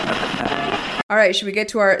All right, should we get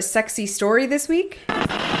to our sexy story this week?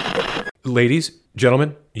 Ladies,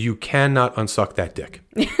 gentlemen, you cannot unsuck that dick.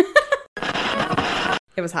 It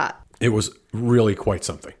was hot. It was really quite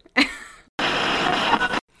something.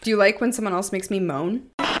 Do you like when someone else makes me moan?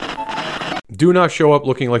 Do not show up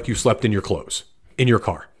looking like you slept in your clothes, in your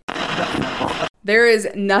car. There is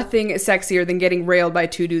nothing sexier than getting railed by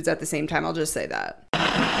two dudes at the same time. I'll just say that.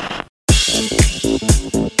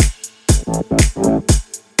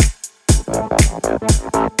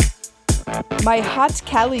 My hot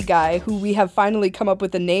Cali guy, who we have finally come up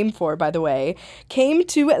with a name for, by the way, came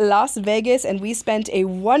to Las Vegas and we spent a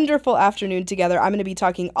wonderful afternoon together. I'm going to be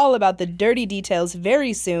talking all about the dirty details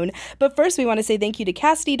very soon. But first, we want to say thank you to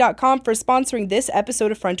Cassidy.com for sponsoring this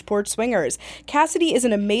episode of Front Porch Swingers. Cassidy is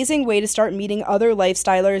an amazing way to start meeting other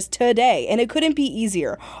lifestylers today, and it couldn't be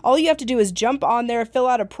easier. All you have to do is jump on there, fill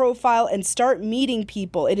out a profile, and start meeting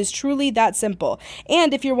people. It is truly that simple.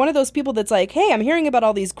 And if you're one of those people that's like, hey, I'm hearing about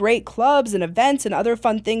all these great clubs and events and other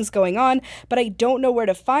fun things going on, but I don't know where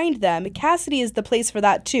to find them, Cassidy is the place for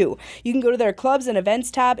that too. You can go to their clubs and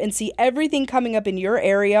events tab and see everything coming up in your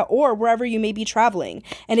area or wherever you may be traveling.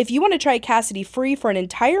 And if you want to try Cassidy free for an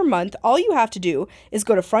entire month, all you have to do is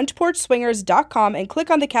go to frontporchswingers.com and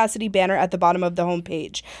click on the Cassidy banner at the bottom of the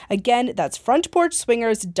homepage. Again, that's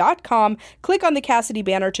frontporchswingers.com. Click on the Cassidy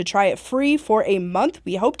banner to try it free for a month.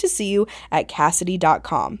 We hope to see you at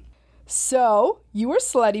Cassidy.com. So, you were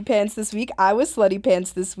slutty pants this week. I was slutty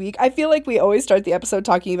pants this week. I feel like we always start the episode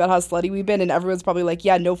talking about how slutty we've been, and everyone's probably like,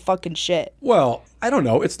 yeah, no fucking shit. Well, I don't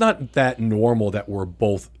know. It's not that normal that we're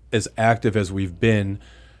both as active as we've been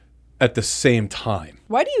at the same time.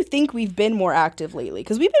 Why do you think we've been more active lately?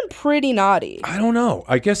 Because we've been pretty naughty. I don't know.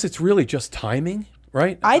 I guess it's really just timing,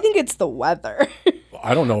 right? I think it's the weather.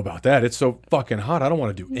 I don't know about that. It's so fucking hot. I don't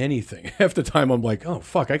want to do anything. Half the time I'm like, oh,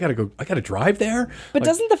 fuck, I got to drive there. But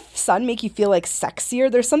doesn't the sun make you feel like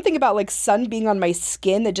sexier? There's something about like sun being on my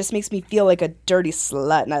skin that just makes me feel like a dirty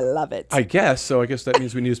slut, and I love it. I guess. So I guess that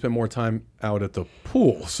means we need to spend more time out at the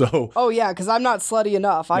pool. So. Oh, yeah, because I'm not slutty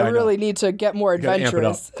enough. Yeah, I really need to get more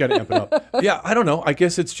adventurous. Got to amp it up. Yeah, I don't know. I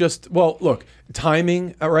guess it's just, well, look,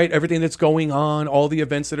 timing, all right, everything that's going on, all the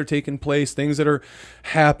events that are taking place, things that are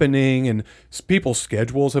happening, and people's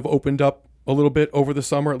schedules have opened up a little bit over the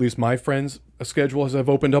summer. At least my friends' schedules have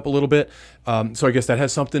opened up a little bit. So I guess that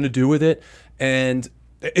has something to do with it. And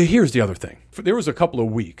here's the other thing. There was a couple of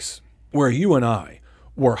weeks where you and I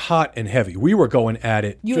were hot and heavy. We were going at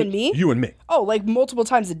it. You and me? You and me. Oh, like multiple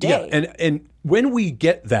times a day. Yeah, and when we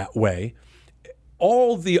get that way,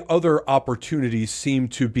 all the other opportunities seem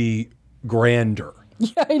to be grander.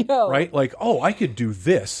 Yeah, I know. Right? Like, oh, I could do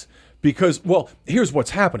this because, well, here's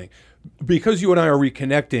what's happening. Because you and I are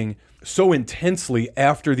reconnecting so intensely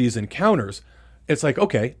after these encounters, it's like,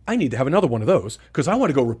 okay, I need to have another one of those because I want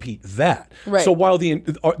to go repeat that. Right. So while the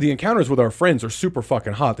encounters with our friends are super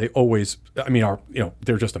fucking hot, they always, I mean,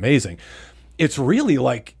 they're just amazing. It's really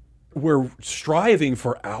like we're striving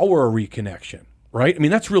for our reconnection. Right? I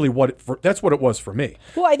mean, that's really that's what it was for me.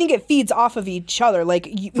 Well, I think it feeds off of each other. Like,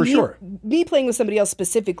 sure. Me playing with somebody else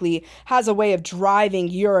specifically has a way of driving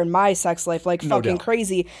your and my sex life like fucking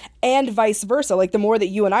crazy, and vice versa. Like, the more that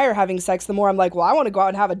you and I are having sex, the more I'm like, well, I want to go out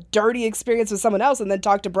and have a dirty experience with someone else and then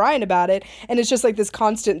talk to Brian about it. And it's just like this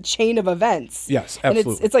constant chain of events. Yes,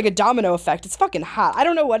 absolutely. And it's like a domino effect. It's fucking hot. I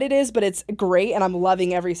don't know what it is, but it's great, and I'm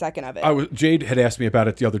loving every second of it. Jade had asked me about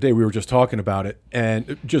it the other day. We were just talking about it,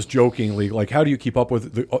 and just jokingly, like, how do you keep up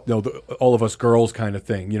with all of us girls kind of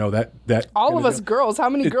thing, that all of us girls. How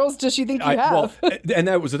many girls does she think you have? Well, and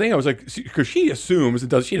that was the thing. I was like, because she assumes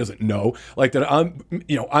she doesn't know, like, that I'm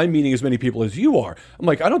meeting as many people as you are. I'm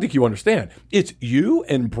like, I don't think you understand. It's you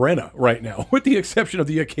and Brenna right now, with the exception of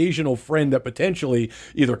the occasional friend that potentially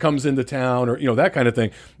either comes into town or that kind of thing.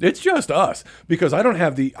 It's just us, because I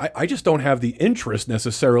just don't have the interest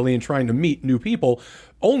necessarily in trying to meet new people.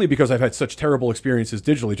 Only because I've had such terrible experiences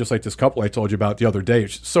digitally, just like this couple I told you about the other day.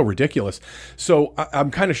 It's so ridiculous. So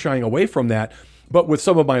I'm kind of shying away from that. But with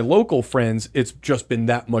some of my local friends, it's just been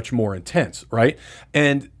that much more intense, right?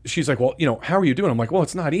 And she's like, well, how are you doing? I'm like, well,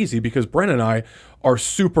 it's not easy because Brenna and I are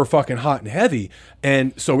super fucking hot and heavy.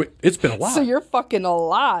 And so it's been a lot. So you're fucking a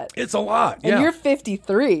lot. It's a lot, yeah. And you're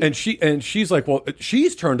 53. And she's like, well,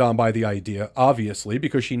 she's turned on by the idea, obviously,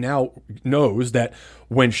 because she now knows that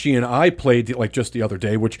when she and I played, like just the other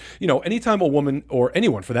day, which, anytime a woman, or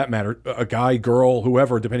anyone for that matter, a guy, girl,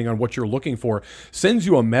 whoever, depending on what you're looking for, sends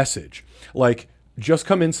you a message like, just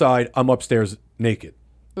come inside, I'm upstairs naked.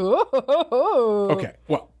 Ooh. Okay,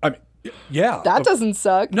 well, I mean, yeah. That doesn't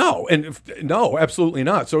suck. No, no, absolutely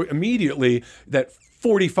not. So immediately that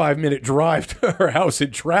 45-minute drive to her house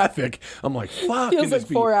in traffic. I'm like, fuck. Feels like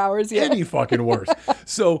 4 hours, yeah. Any fucking worse.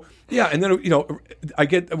 So, yeah, and then,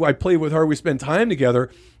 I play with her, we spend time together,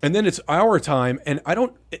 and then it's our time, and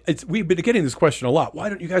we've been getting this question a lot. Why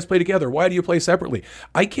don't you guys play together? Why do you play separately?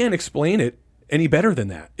 I can't explain it any better than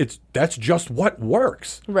that. That's just what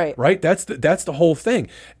works. Right? That's the whole thing.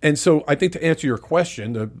 And so I think to answer your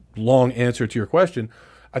question, the long answer to your question,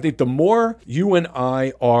 I think the more you and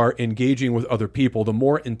I are engaging with other people, the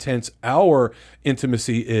more intense our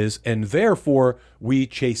intimacy is, and therefore we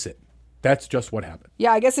chase it. That's just what happened.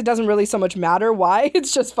 Yeah, I guess it doesn't really so much matter why.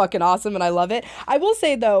 It's just fucking awesome and I love it. I will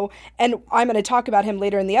say though, and I'm going to talk about him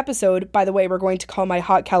later in the episode, by the way, we're going to call my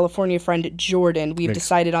hot California friend Jordan. We've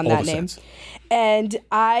decided on that name. Sense. And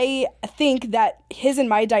I think that his and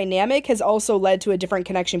my dynamic has also led to a different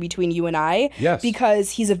connection between you and I. Yes.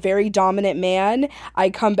 Because he's a very dominant man.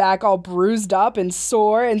 I come back all bruised up and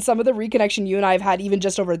sore, and some of the reconnection you and I have had even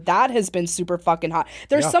just over that has been super fucking hot.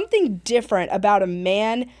 There's something different about a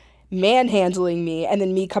man manhandling me and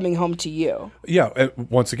then me coming home to you. Yeah.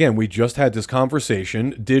 Once again, we just had this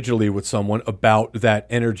conversation digitally with someone about that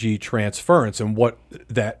energy transference and what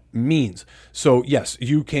that means. So yes,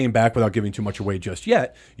 you came back without giving too much away just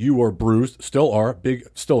yet. You were bruised, still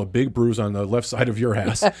a big bruise on the left side of your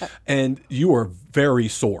ass, and you were very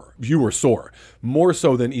sore. You were sore, more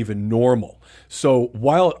so than even normal. So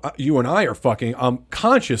while you and I are fucking, I'm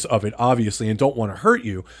conscious of it, obviously, and don't want to hurt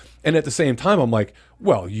you. And at the same time, I'm like,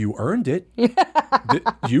 well, you earned it.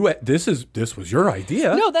 This was your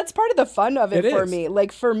idea. No, that's part of the fun of it for me.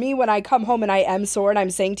 Like for me, when I come home and I am sore and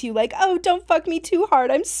I'm saying to you like, oh, don't fuck me too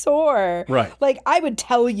hard, I'm sore. Right. Like I would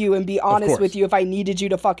tell you and be honest with you if I needed you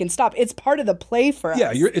to fucking stop. It's part of the play for us.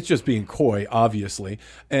 Yeah, it's just being coy, obviously.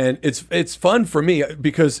 And it's fun for me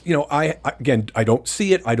because, I don't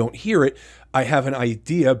see it. I don't hear it. I have an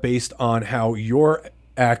idea based on how you're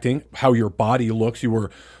acting, how your body looks. You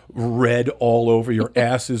were red all over, your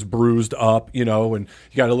ass is bruised up, and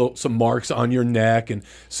you got some marks on your neck. And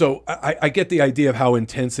so I get the idea of how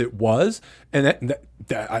intense it was. And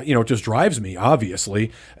that just drives me,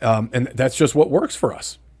 obviously. And that's just what works for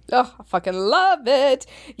us. Oh, I fucking love it.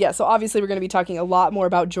 Yeah, so obviously we're going to be talking a lot more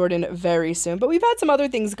about Jordan very soon. But we've had some other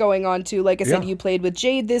things going on too. Like I said, you played with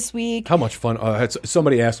Jade this week. How much fun.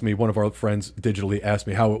 Somebody asked me, one of our friends digitally asked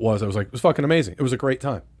me how it was. I was like, it was fucking amazing. It was a great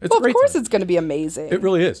time. It's a great of course time. It's going to be amazing. It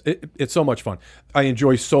really is. It's so much fun. I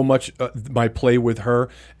enjoy so much my play with her,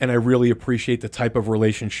 and I really appreciate the type of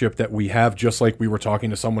relationship that we have, just like we were talking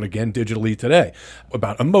to someone again digitally today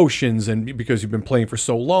about emotions, and because you've been playing for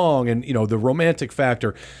so long, and the romantic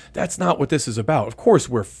factor. That's not what this is about. Of course,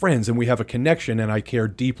 we're friends and we have a connection, and I care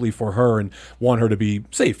deeply for her and want her to be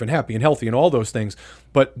safe and happy and healthy and all those things.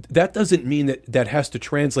 But that doesn't mean that has to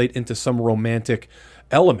translate into some romantic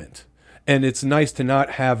element. And it's nice to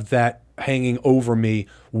not have that hanging over me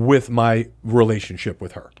with my relationship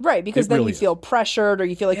with her. Right, because then you feel pressured, or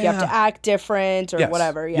you feel like you have to act different, or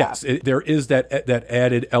whatever. Yeah. Yes, there is that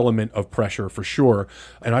added element of pressure for sure,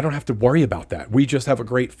 and I don't have to worry about that. We just have a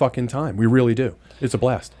great fucking time. We really do. It's a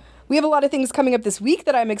blast. We have a lot of things coming up this week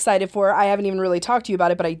that I'm excited for. I haven't even really talked to you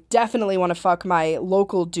about it, but I definitely want to fuck my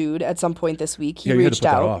local dude at some point this week. He you reached had to put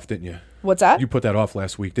out. That off, didn't you? What's that? You put that off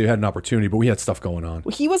last week. They had an opportunity, but we had stuff going on.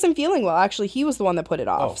 He wasn't feeling well. Actually, he was the one that put it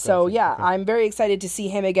off. So yeah, okay. I'm very excited to see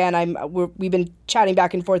him again. We've been chatting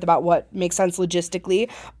back and forth about what makes sense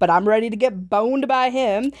logistically, but I'm ready to get boned by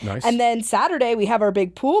him. Nice. And then Saturday we have our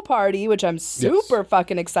big pool party, which I'm super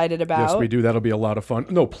fucking excited about. Yes, we do. That'll be a lot of fun.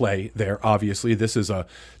 No play there, obviously. This is a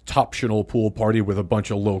optional pool party with a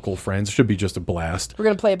bunch of local friends. Should be just a blast. We're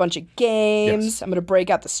gonna play a bunch of games. Yes. I'm gonna break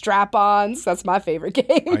out the strap-ons. That's my favorite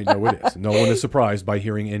game. I know it is. No one is surprised by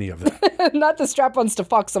hearing any of that. Not the strap-ons to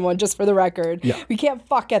fuck someone, just for the record. Yeah. We can't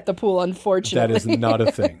fuck at the pool, unfortunately. That is not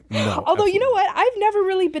a thing. No. Although, absolutely. You know what? I've never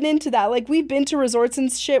really been into that. Like, we've been to resorts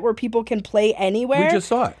and shit where people can play anywhere. We just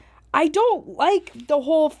saw it. I don't like the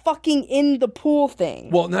whole fucking in the pool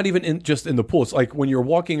thing. Well, not even just in the pool. It's like when you're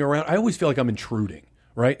walking around, I always feel like I'm intruding.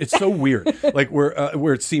 Right? It's so weird. Like we're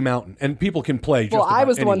at Sea Mountain and people can play just about I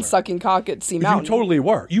was the anywhere. one sucking cock at Sea Mountain. You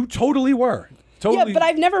totally were. Totally. Yeah, but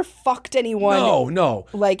I've never fucked anyone. No.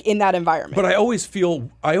 Like in that environment. But I always feel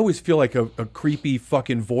like a creepy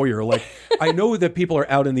fucking voyeur. Like I know that people are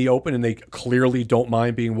out in the open and they clearly don't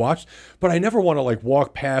mind being watched, but I never want to like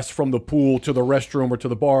walk past from the pool to the restroom or to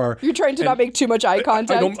the bar. You're trying to not make too much eye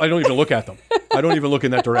contact. I don't even look at them. I don't even look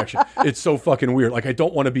in that direction. It's so fucking weird. Like I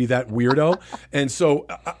don't want to be that weirdo. And so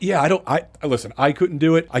listen, I couldn't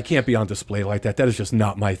do it. I can't be on display like that. That is just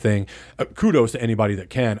not my thing. Kudos to anybody that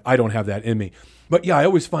can. I don't have that in me. But yeah, I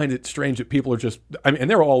always find it strange that people are just, I mean, and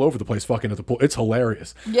they're all over the place fucking at the pool. It's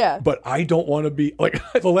hilarious. Yeah. But I don't want to be, like,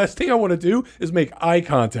 the last thing I want to do is make eye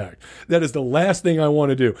contact. That is the last thing I want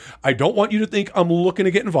to do. I don't want you to think I'm looking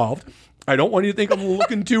to get involved. I don't want you to think I'm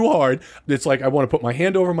looking too hard. It's like I want to put my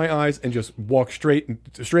hand over my eyes and just walk straight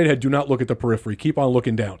ahead. Do not look at the periphery. Keep on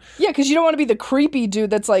looking down. Yeah, because you don't want to be the creepy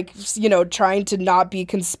dude that's like, you know, trying to not be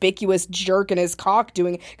conspicuous, jerking his cock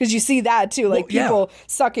doing it. Because you see that too, like people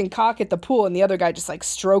sucking cock at the pool and the other guy just like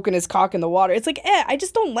stroking his cock in the water. It's like, I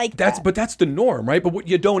just don't like that. But that's the norm, right? But what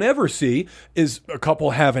you don't ever see is a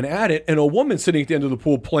couple having at it and a woman sitting at the end of the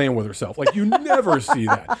pool playing with herself. Like you never see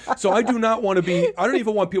that. So I do not want to be, I don't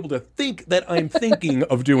even want people to think that I'm thinking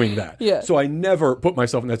of doing that. Yeah. So I never put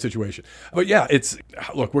myself in that situation. But yeah,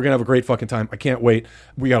 look, we're going to have a great fucking time. I can't wait.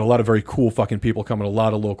 We got a lot of very cool fucking people coming, a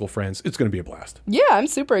lot of local friends. It's going to be a blast. Yeah, I'm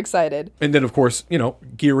super excited. And then, of course, you know,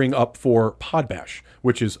 gearing up for Pod Bash,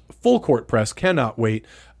 which is full court press. Cannot wait.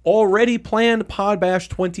 Already planned Pod Bash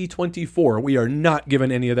 2024. We are not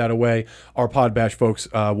giving any of that away. Our Pod Bash folks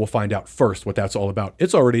will find out first what that's all about.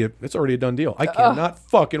 It's already a done deal. I cannot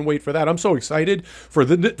fucking wait for that. I'm so excited for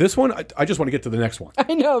this one. I just want to get to the next one.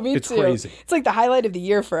 I know, me too. It's crazy. It's like the highlight of the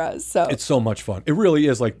year for us. So it's so much fun. It really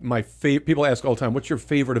is like my favorite. People ask all the time, "What's your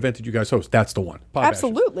favorite event that you guys host?" That's the one. Pod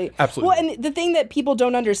Absolutely. Bash. Absolutely. Well, and the thing that people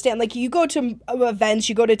don't understand, like you go to events,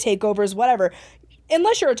 you go to takeovers, whatever.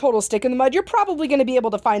 Unless you're a total stick in the mud, you're probably going to be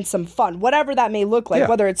able to find some fun, whatever that may look like,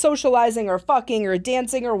 whether it's socializing or fucking or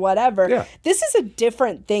dancing or whatever. Yeah. This is a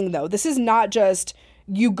different thing, though. This is not just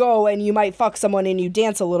you go and you might fuck someone and you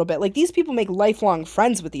dance a little bit. Like, these people make lifelong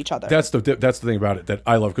friends with each other. That's the thing about it that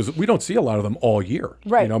I love, because we don't see a lot of them all year.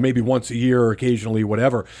 Right. You know, maybe once a year or occasionally,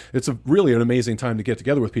 whatever. It's really an amazing time to get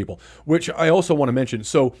together with people, which I also want to mention.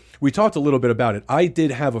 So we talked a little bit about it. I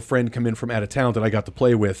did have a friend come in from out of town that I got to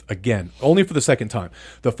play with again, only for the second time.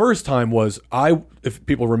 The first time was if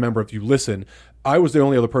people remember, if you listen, I was the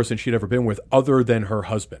only other person she'd ever been with other than her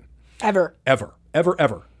husband. Ever.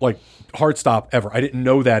 Like, hard stop, ever. I didn't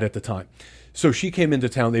know that at the time. So she came into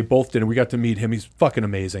town. They both did, and we got to meet him. He's fucking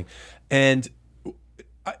amazing. And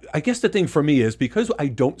I guess the thing for me is, because I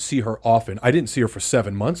don't see her often, I didn't see her for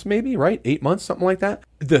 7 months, maybe, right? 8 months, something like that.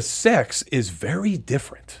 The sex is very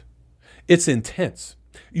different. It's intense.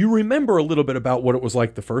 You remember a little bit about what it was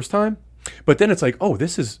like the first time, but then it's like, oh,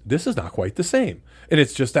 this is not quite the same. And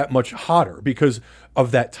it's just that much hotter because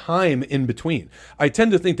of that time in between. I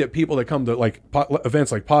tend to think that people that come to like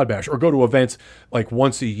events like Pod Bash or go to events like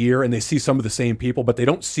once a year and they see some of the same people, but they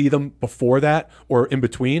don't see them before that or in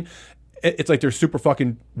between. It's like they're super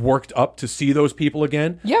fucking worked up to see those people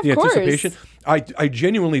again. Yeah, of the course. anticipation. I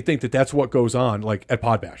genuinely think that that's what goes on, like at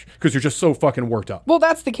Pod Bash, because you're just so fucking worked up. Well,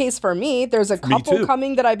 that's the case for me. There's a couple too.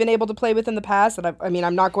 coming that I've been able to play with in the past. And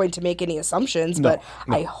I'm not going to make any assumptions, but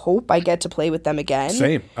I hope I get to play with them again.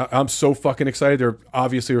 Same. I'm so fucking excited. There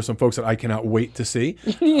obviously are some folks that I cannot wait to see.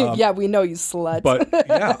 Yeah, we know you slut. But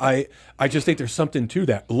yeah, I just think there's something to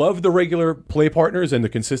that. Love the regular play partners and the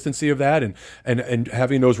consistency of that and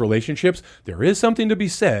having those relationships. There is something to be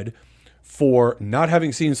said for not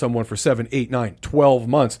having seen someone for 7, 8, 9, 12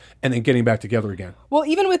 months and then getting back together again. Well,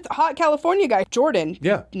 even with hot California guy, Jordan,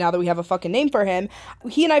 now that we have a fucking name for him,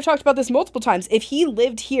 he and I have talked about this multiple times. If he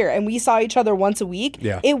lived here and we saw each other once a week,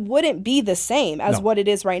 it wouldn't be the same as what it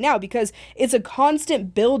is right now, because it's a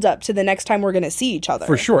constant buildup to the next time we're going to see each other.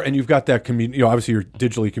 For sure. And you've got that, obviously you're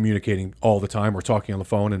digitally communicating all the time or talking on the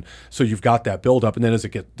phone. And so you've got that buildup. And then as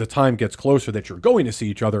the time gets closer that you're going to see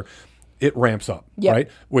each other, it ramps up, right?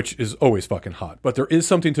 Which is always fucking hot. But there is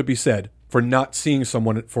something to be said for not seeing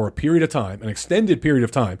someone for a period of time, an extended period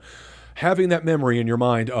of time, having that memory in your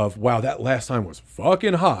mind of, wow, that last time was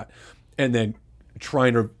fucking hot, and then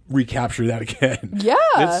trying to recapture that again.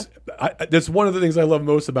 Yeah. That's one of the things I love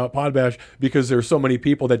most about Pod Bash, because there's so many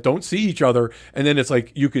people that don't see each other, and then it's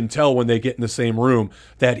like you can tell when they get in the same room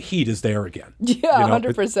that heat is there again. Yeah,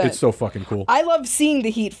 100%. It's so fucking cool. I love seeing the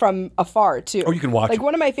heat from afar too. Oh, you can watch like it.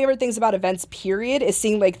 One of my favorite things about events, period, is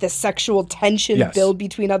seeing like the sexual tension build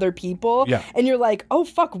between other people. Yeah. And you're like, oh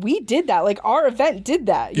fuck, we did that. Like our event did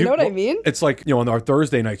that. You know what I mean? It's like, on our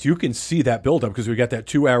Thursday nights, you can see that build up because we got that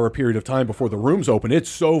 2-hour period of time before the rooms open. It's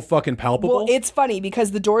so fucking palpable. Well, it's funny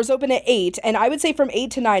because the doors open at 8, and I would say from 8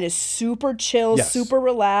 to 9 is super chill, super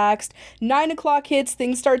relaxed. 9 o'clock hits,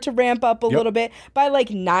 things start to ramp up a little bit. By like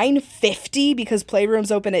 9:50, because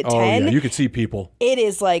playrooms open at 10. Yeah, you could see people. It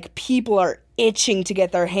is like people are itching to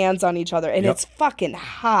get their hands on each other, and it's fucking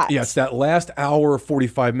hot. Yeah, it's that last hour,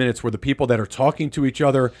 45 minutes where the people that are talking to each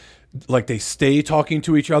other, like they stay talking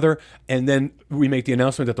to each other, and then we make the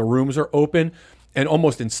announcement that the rooms are open. and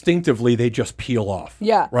almost instinctively they just peel off.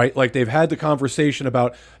 Yeah. Right? Like they've had the conversation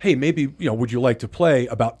about, hey, maybe, would you like to play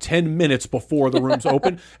about 10 minutes before the room's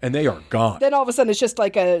open, and they are gone. Then all of a sudden it's just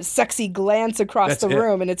like a sexy glance across the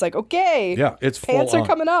room, and it's like, okay, yeah, it's pants full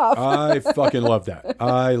are on. I off. I fucking love that.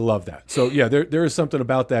 I love that. So yeah, there is something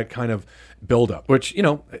about that kind of build up, which,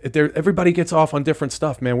 everybody gets off on different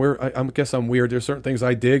stuff, man. I guess I'm weird. There's certain things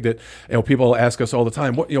I dig that, people ask us all the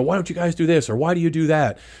time, why don't you guys do this? Or why do you do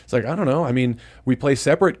that? It's like, I don't know. I mean, we play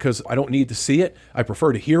separate because I don't need to see it. I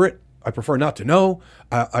prefer to hear it. I prefer not to know.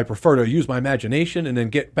 I prefer to use my imagination and then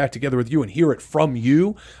get back together with you and hear it from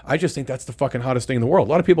you. I just think that's the fucking hottest thing in the world.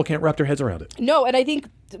 A lot of people can't wrap their heads around it. No, and I think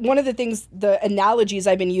one of the analogies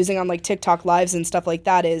I've been using on like TikTok lives and stuff like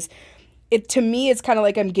that is, to me, it's kind of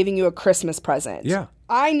like I'm giving you a Christmas present. Yeah.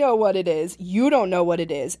 I know what it is. You don't know what it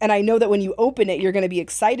is. And I know that when you open it, you're going to be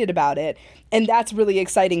excited about it. And that's really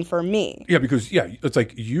exciting for me. Yeah, because, it's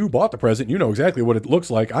like you bought the present. You know exactly what it looks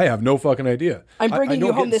like. I have no fucking idea. I'm bringing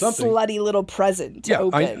you home this something. slutty little present to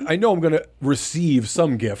open. I know I'm going to receive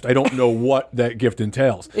some gift. I don't know what that gift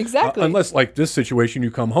entails. Exactly. Unless, like this situation,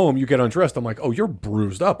 you come home, you get undressed. I'm like, oh, you're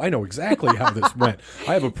bruised up. I know exactly how this went.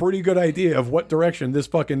 I have a pretty good idea of what direction this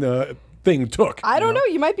fucking thing took. I don't know.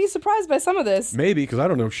 You might be surprised by some of this. Maybe, because I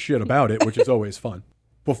don't know shit about it, which is always fun.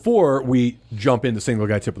 Before we jump into Single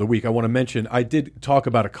Guy Tip of the Week, I want to mention I did talk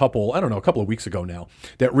about a couple of weeks ago now,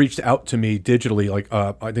 that reached out to me digitally. Like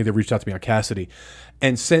I think they reached out to me on Cassidy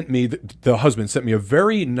and sent me, the husband sent me a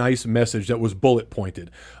very nice message that was bullet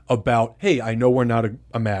pointed about, hey, I know we're not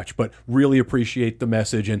a match, but really appreciate the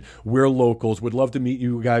message, and we're locals. Would love to meet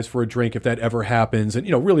you guys for a drink if that ever happens. And,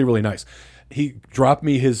 really, really nice. He dropped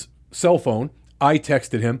me his cell phone. I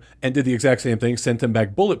texted him and did the exact same thing, sent him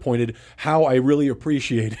back bullet pointed how I really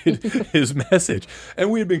appreciated his message. And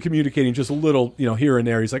we had been communicating just a little, here and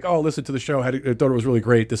there. He's like, oh, listen to the show. I thought it was really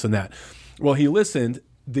great, this and that. Well, he listened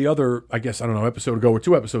the other, episode ago or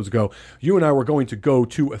 2 episodes ago. You and I were going to go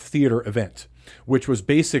to a theater event, which was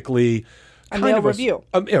basically a male review.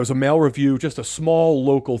 It was a male review, just a small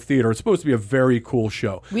local theater. It's supposed to be a very cool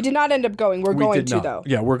show. We did not end up going. We're going to, though.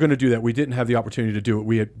 Yeah, we're going to do that. We didn't have the opportunity to do it.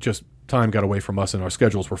 We had just, time got away from us and our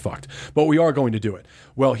schedules were fucked. But we are going to do it.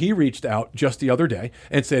 Well, he reached out just the other day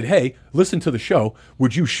and said, hey, listen to the show.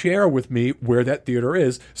 Would you share with me where that theater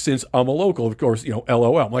is, since I'm a local? Of course,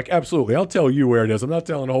 LOL. I'm like, absolutely. I'll tell you where it is. I'm not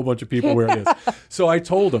telling a whole bunch of people where it is. So I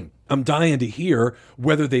told him, I'm dying to hear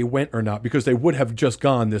whether they went or not, because they would have just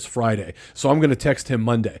gone this Friday. So I'm going to text him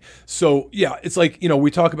Monday. So yeah, it's like,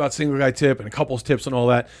 we talk about Single Guy Tip and couples tips and all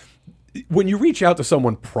that. When you reach out to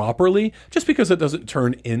someone properly, just because it doesn't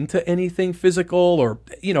turn into anything physical, or,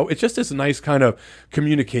 it's just this nice kind of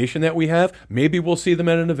communication that we have. Maybe we'll see them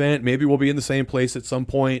at an event. Maybe we'll be in the same place at some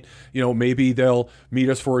point. Maybe they'll meet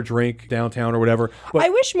us for a drink downtown or whatever. But I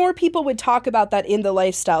wish more people would talk about that in the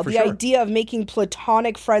lifestyle. The idea of making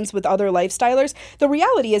platonic friends with other lifestylers. The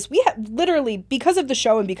reality is we have literally, because of the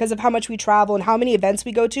show and because of how much we travel and how many events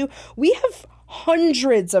we go to, we have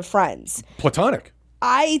hundreds of friends. Platonic.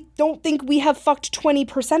 I don't think we have fucked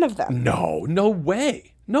 20% of them. No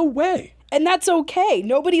way. No way. And that's okay.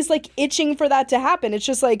 Nobody's like itching for that to happen. It's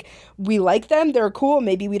just like, we like them. They're cool.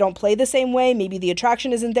 Maybe we don't play the same way. Maybe the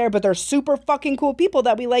attraction isn't there, but they're super fucking cool people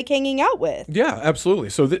that we like hanging out with. Yeah, absolutely.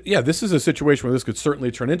 So this is a situation where this could certainly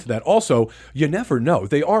turn into that. Also, you never know.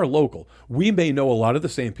 They are local. We may know a lot of the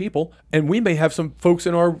same people, and we may have some folks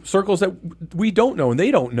in our circles that we don't know and they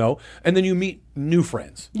don't know. And then you meet new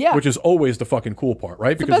friends, which is always the fucking cool part,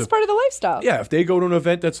 right? It's the best part of the lifestyle. Yeah, if they go to an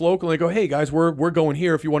event that's local and they go, hey guys, we're going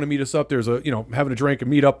here. If you want to meet us up, there's a, having a drink, a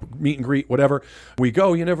meet and greet, whatever. We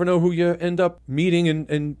go, you never know who you end up meeting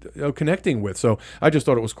and connecting with. So I just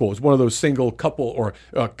thought it was cool. It's one of those single couple or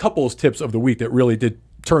couples tips of the week that really did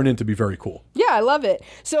turn into be very cool. Yeah, I love it.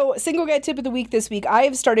 So, Single Guy Tip of the Week this week, I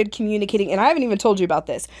have started communicating, and I haven't even told you about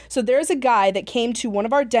this. So there's a guy that came to one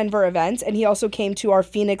of our Denver events, and he also came to our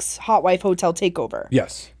Phoenix Hot Wife Hotel takeover.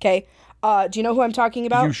 Yes. Okay. Do you know who I'm talking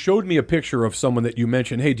about? You showed me a picture of someone that you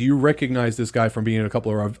mentioned. Hey, do you recognize this guy from being in a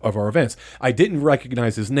couple of our events? I didn't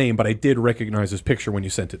recognize his name, but I did recognize his picture when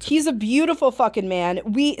you sent it to me. He's a beautiful fucking man.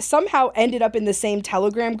 We somehow ended up in the same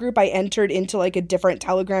Telegram group. I entered into like a different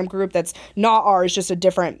Telegram group that's not ours, just a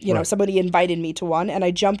different, somebody invited me to one, and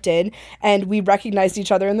I jumped in, and we recognized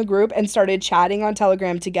each other in the group and started chatting on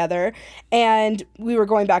Telegram together, and we were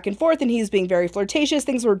going back and forth, and he's being very flirtatious.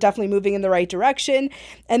 Things were definitely moving in the right direction.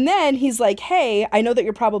 And then he's like, hey, I know that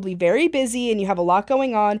you're probably very busy and you have a lot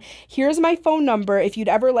going on. Here's my phone number. If you'd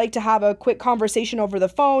ever like to have a quick conversation over the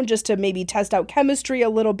phone just to maybe test out chemistry a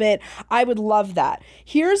little bit, I would love that.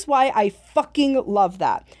 Here's why I fucking love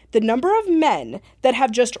that. The number of men that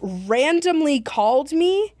have just randomly called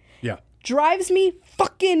me drives me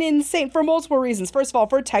fucking insane for multiple reasons. First of all,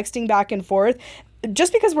 for texting back and forth,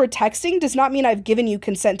 just because we're texting does not mean I've given you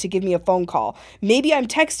consent to give me a phone call. Maybe I'm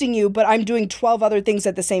texting you, but I'm doing 12 other things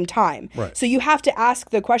at the same time. Right. So you have to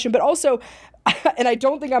ask the question. But also, and I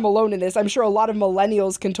don't think I'm alone in this, I'm sure a lot of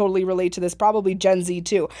millennials can totally relate to this, probably Gen Z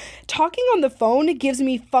too. Talking on the phone gives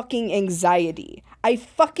me fucking anxiety. I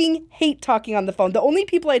fucking hate talking on the phone. The only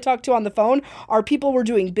people I talk to on the phone are people we're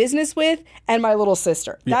doing business with and my little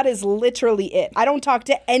sister. Yeah. That is literally it. I don't talk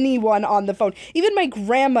to anyone on the phone. Even my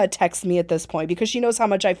grandma texts me at this point because she knows how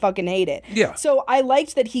much I fucking hate it. Yeah. So I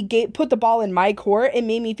liked that he put the ball in my court. It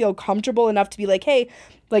made me feel comfortable enough to be like, hey,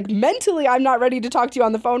 like mentally, I'm not ready to talk to you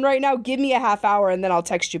on the phone right now. Give me a half hour and then I'll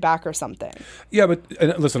text you back or something. Yeah, but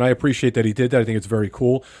listen, I appreciate that he did that. I think it's very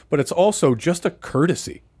cool. But it's also just a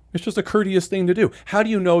courtesy. It's just a courteous thing to do. How do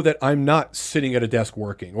you know that I'm not sitting at a desk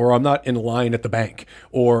working, or I'm not in line at the bank,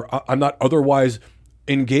 or I'm not otherwise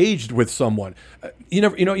engaged with someone?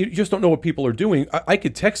 You just don't know what people are doing. I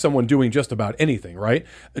could text someone doing just about anything, right?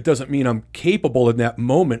 It doesn't mean I'm capable in that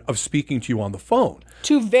moment of speaking to you on the phone.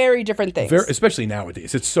 Two very different things. Especially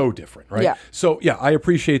nowadays. It's so different, right? Yeah. So, yeah, I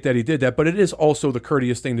appreciate that he did that, but it is also the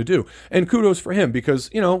courteous thing to do. And kudos for him because,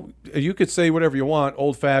 you could say whatever you want,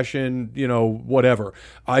 old-fashioned, whatever.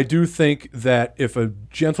 I do think that if a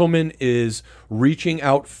gentleman is reaching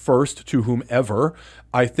out first to whomever,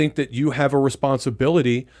 I think that you have a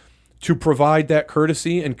responsibility to provide that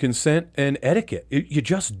courtesy and consent and etiquette. You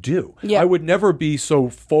just do. Yeah. I would never be so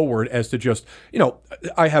forward as to just,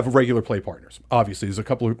 I have regular play partners. Obviously, there's a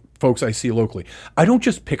couple of folks I see locally. I don't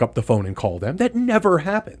just pick up the phone and call them. That never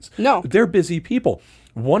happens. No. They're busy people.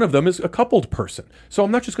 One of them is a coupled person. So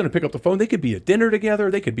I'm not just going to pick up the phone. They could be at dinner together.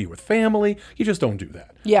 They could be with family. You just don't do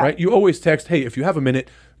that. Yeah. Right? You always text, hey, if you have a minute,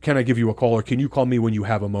 can I give you a call, or can you call me when you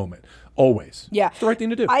have a moment? Always. Yeah. It's the right thing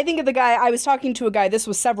to do. I think of the guy, I was talking to a guy, this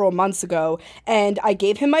was several months ago, and I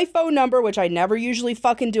gave him my phone number, which I never usually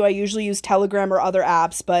fucking do. I usually use Telegram or other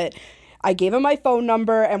apps, but I gave him my phone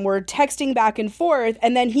number and we're texting back and forth,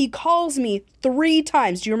 and then he calls me 3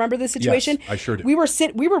 times. Do you remember this situation? Yes, I sure do. We were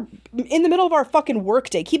in the middle of our fucking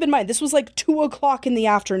workday. Keep in mind, this was like 2:00 in the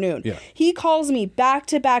afternoon. Yeah. He calls me back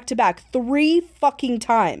to back to back 3 fucking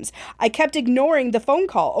times. I kept ignoring the phone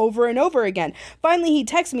call over and over again. Finally, he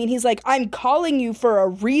texts me and he's like, I'm calling you for a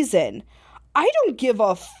reason. I don't give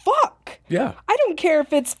a fuck. Yeah. I don't care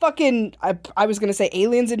if it's fucking, I was going to say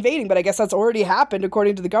aliens invading, but I guess that's already happened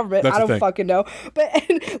according to the government. That's I the don't thing. fucking know. But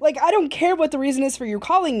I don't care what the reason is for you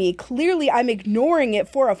calling me. Clearly, I'm ignoring it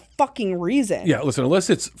for a fucking reason. Yeah, listen, unless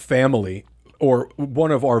it's family or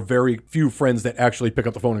one of our very few friends that actually pick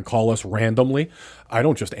up the phone and call us randomly, I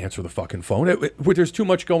don't just answer the fucking phone. There's too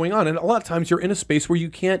much going on. And a lot of times you're in a space where you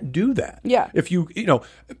can't do that. Yeah. If you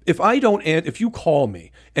call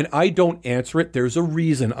me and I don't answer it, there's a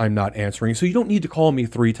reason I'm not answering. So you don't need to call me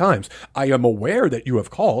 3 times. I am aware that you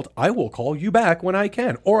have called. I will call you back when I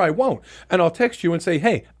can, or I won't. And I'll text you and say,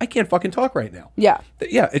 hey, I can't fucking talk right now. Yeah.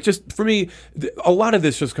 Yeah, it just, for me, a lot of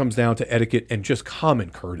this just comes down to etiquette and just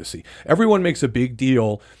common courtesy. Everyone makes a big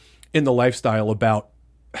deal in the lifestyle about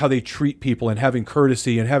how they treat people and having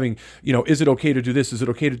courtesy and having, is it okay to do this? Is it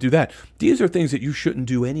okay to do that? These are things that you shouldn't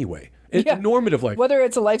do anyway. Yeah. Normative life. Whether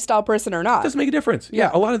it's a lifestyle person or not. Doesn't make a difference. Yeah,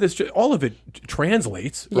 a lot of this, all of it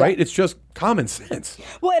translates, right? It's just common sense.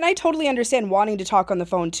 Well, and I totally understand wanting to talk on the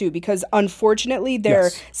phone too, because unfortunately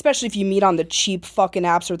Yes. especially if you meet on the cheap fucking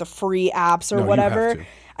apps or the free apps or No, you whatever. have to.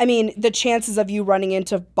 I mean, the chances of you running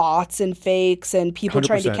into bots and fakes and people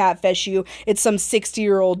trying to 100%. catfish you, it's some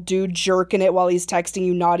 60-year-old dude jerking it while he's texting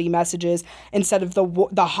you naughty messages instead of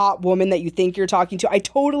the hot woman that you think you're talking to. I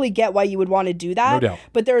totally get why you would want to do that. No doubt.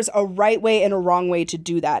 But there's a right way and a wrong way to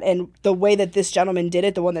do that. And the way that this gentleman did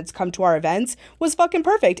it, the one that's come to our events, was fucking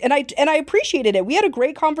perfect. And I appreciated it. We had a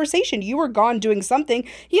great conversation. You were gone doing something.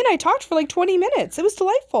 He and I talked for like 20 minutes. It was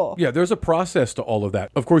delightful. Yeah, there's a process to all of that.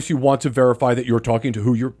 Of course, you want to verify that you're talking to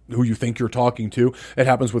who you think you're talking to. It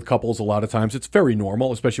happens with couples a lot of times. It's very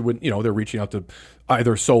normal, especially when, they're reaching out to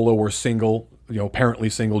either solo or single, apparently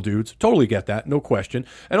single dudes. Totally get that, no question.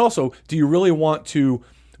 And also, do you really want to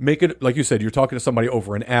make it, like you said, you're talking to somebody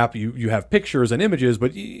over an app, you have pictures and images,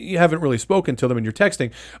 but you haven't really spoken to them and you're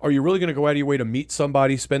texting. Are you really going to go out of your way to meet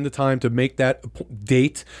somebody, spend the time to make that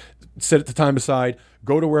date, set the time aside,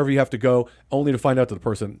 go to wherever you have to go, only to find out that the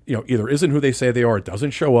person, either isn't who they say they are, doesn't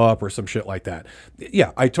show up, or some shit like that?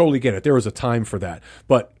 Yeah, I totally get it. There is a time for that.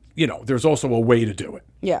 But, there's also a way to do it.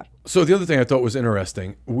 Yeah. So the other thing I thought was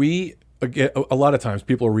interesting, a lot of times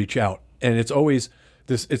people reach out, and it's always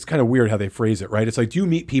this, it's kind of weird how they phrase it, right? It's like, do you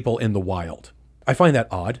meet people in the wild? I find that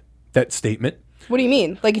odd, that statement. What do you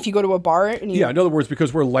mean? Like if you go to a bar and you... Yeah, in other words,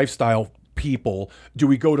 because we're lifestyle people do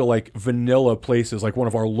we go to like vanilla places like one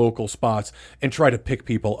of our local spots and try to pick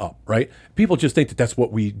people up, right? People just think that that's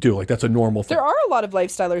what we do. Like that's a normal thing. There are a lot of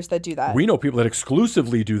lifestylers that do that. We know people that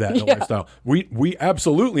exclusively do that in a lifestyle. We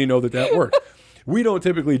absolutely know that works. We don't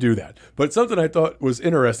typically do that. But something I thought was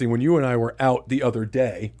interesting when you and I were out the other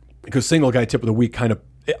day, because single guy tip of the week kind of,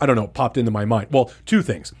 I don't know, popped into my mind. Well, two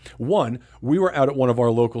things. One, we were out at one of our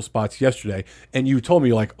local spots yesterday, and you told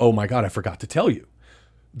me like, oh my God, I forgot to tell you.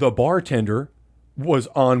 The bartender was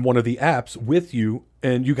on one of the apps with you,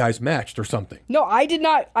 and you guys matched or something. No, I did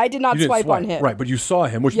not swipe on him. Right, but you saw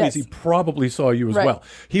him, which means he probably saw you as well.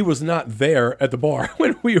 He was not there at the bar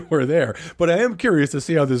when we were there. But I am curious to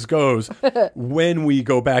see how this goes when we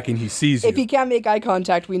go back and he sees you. If he can't make eye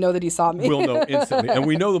contact, we know that he saw me. We'll know instantly. And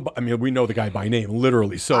we know we know the guy by name,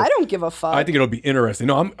 literally. So I don't give a fuck. I think it'll be interesting.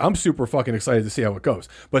 No, I'm super fucking excited to see how it goes.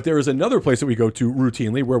 But there is another place that we go to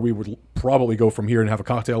routinely where we would probably go from here and have a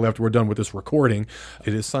cocktail after we're done with this recording.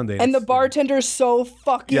 It is Sunday. And the bartender's so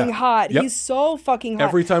fucking hot. Yep. He's so fucking hot.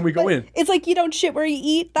 Every time we go in. It's like you don't shit where you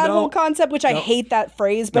eat, that whole concept, which I hate that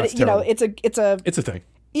phrase, but it's a thing.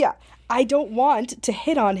 Yeah. I don't want to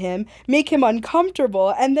hit on him, make him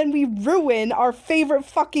uncomfortable, and then we ruin our favorite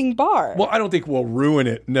fucking bar. Well, I don't think we'll ruin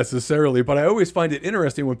it necessarily, but I always find it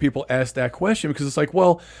interesting when people ask that question because it's like,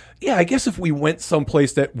 well, yeah, I guess if we went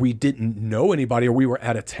someplace that we didn't know anybody or we were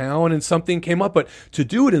out of town and something came up, but to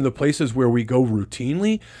do it in the places where we go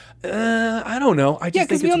routinely, I don't know. I just think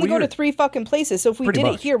because we only go to 3 fucking places. So if we did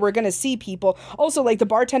it here, we're going to see people. Also, like the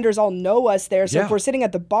bartenders all know us there. So if we're sitting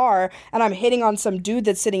at the bar and I'm hitting on some dude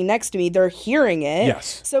that's sitting next to me, they're hearing it.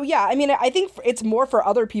 Yes. So yeah, I mean, I think it's more for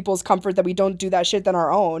other people's comfort that we don't do that shit than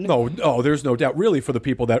our own. No, there's no doubt. Really for the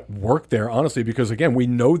people that work there, honestly, because again, we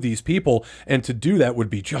know these people and to do that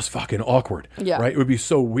would be just fucking awkward. Yeah. Right? It would be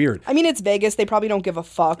so weird. I mean, it's Vegas. They probably don't give a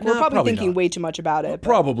fuck. We're probably thinking way too much about it.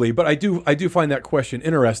 Probably. But I do find that question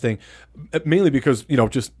interesting. Mainly because,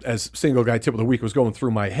 just as single guy tip of the week was going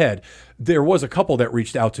through my head, there was a couple that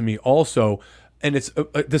reached out to me also, and it's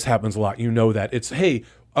this happens a lot. You know that it's hey,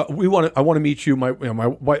 I want to meet you. My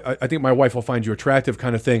wife, I think my wife will find you attractive,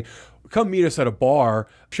 kind of thing. Come meet us at a bar.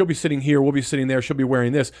 She'll be sitting here. We'll be sitting there. She'll be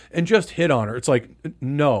wearing this, and just hit on her. It's like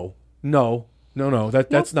no.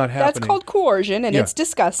 That's not happening. That's called coercion, and it's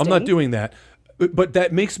disgusting. I'm not doing that. But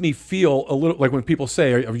that makes me feel a little like when people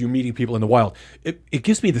say, are you meeting people in the wild? It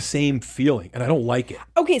gives me the same feeling, and I don't like it.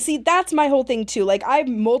 Okay, see, that's my whole thing, too. Like, I've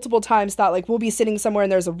multiple times thought, like, we'll be sitting somewhere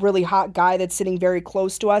and there's a really hot guy that's sitting very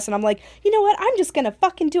close to us, and I'm like, you know what? I'm just going to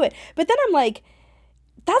fucking do it. But then I'm like,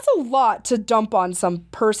 that's a lot to dump on some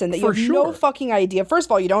person that you have no fucking idea. First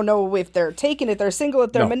of all, you don't know if they're taken, if they're single,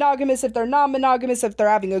 if they're monogamous, if they're non-monogamous, if they're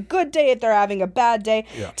having a good day, if they're having a bad day.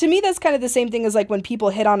 Yeah. To me, that's kind of the same thing as like when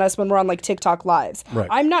people hit on us when we're on like TikTok lives. Right.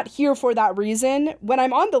 I'm not here for that reason. When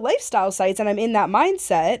I'm on the lifestyle sites and I'm in that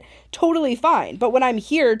mindset, totally fine. But when I'm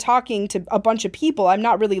here talking to a bunch of people, I'm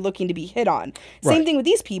not really looking to be hit on. Same thing with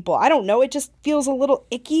these people. I don't know. It just feels a little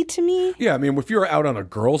icky to me. Yeah, I mean, if you're out on a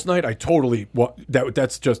girls' night, I totally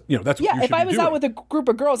that's just that's what you should be doing. If I was out with a group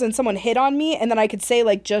of girls and someone hit on me, and then I could say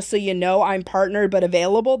like, just so you know, I'm partnered but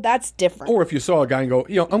available. That's different. Or if you saw a guy and go,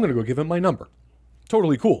 I'm going to go give him my number.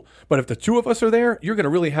 Totally cool. But if the two of us are there, you're going to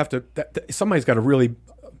really have to. Somebody's got to really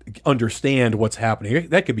understand what's happening.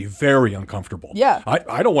 That could be very uncomfortable. Yeah.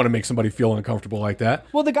 I don't want to make somebody feel uncomfortable like that.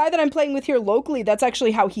 Well, the guy that I'm playing with here locally, that's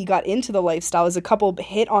actually how he got into the lifestyle, is a couple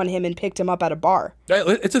hit on him and picked him up at a bar.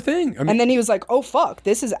 It's a thing. I mean, and then he was like, oh, fuck,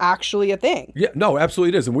 this is actually a thing. Yeah, no,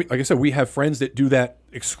 absolutely it is. And like I said, we have friends that do that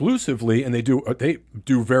exclusively, and they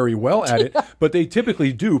do very well at it, but they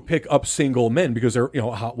typically do pick up single men because they're,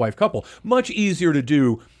 a hot wife couple. Much easier to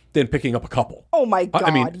do than picking up a couple. Oh my God,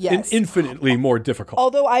 I mean, yes. Infinitely more difficult.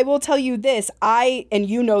 Although I will tell you this, and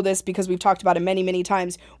you know this because we've talked about it many, many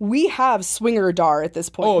times, we have swinger dar at this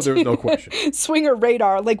point. Oh, there's no question. Swinger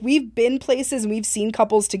radar. Like, we've been places and we've seen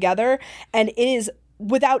couples together, and it is,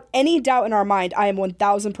 without any doubt in our mind, I am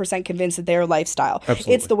 1,000% convinced that they are lifestyle.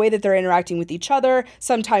 Absolutely. It's the way that they're interacting with each other.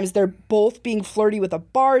 Sometimes they're both being flirty with a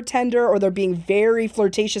bartender, or they're being very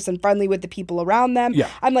flirtatious and friendly with the people around them. Yeah.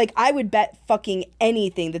 I'm like, I would bet fucking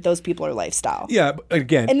anything that those people are lifestyle. Yeah, but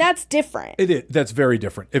again. And that's different. It is. That's very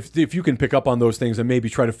different. If you can pick up on those things and maybe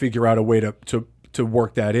try to figure out a way to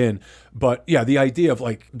work that in. But yeah, the idea of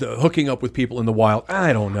like the hooking up with people in the wild,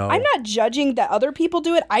 I don't know. I'm not judging that other people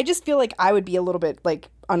do it. I just feel like I would be a little bit like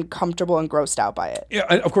uncomfortable and grossed out by it. Yeah,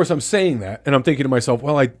 of course I'm saying that, and I'm thinking to myself,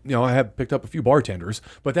 well, I have picked up a few bartenders,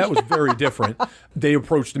 but that was very different. They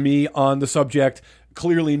approached me on the subject.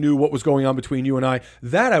 clearly knew what was going on between you and I,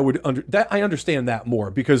 that I understand that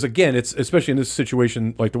more, because again, it's especially in this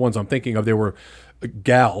situation like the ones I'm thinking of, they were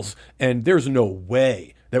gals, and there's no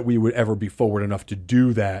way that we would ever be forward enough to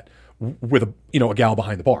do that with a gal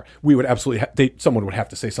behind the bar. We would absolutely someone would have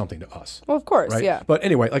to say something to us. Well, of course, right? yeah. But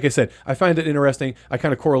anyway, like I said, I find it interesting. I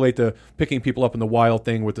kind of correlate the picking people up in the wild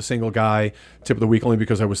thing with the single guy tip of the week, only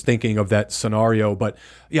because I was thinking of that scenario. But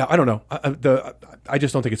yeah, I don't know. I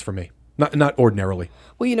just don't think it's for me. Not ordinarily.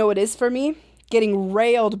 Well, you know what is for me? Getting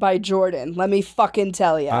railed by Jordan. Let me fucking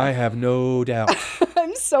tell you. I have no doubt.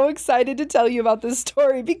 I'm so excited to tell you about this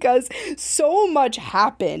story because so much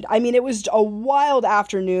happened. I mean, it was a wild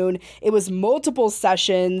afternoon. It was multiple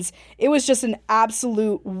sessions. It was just an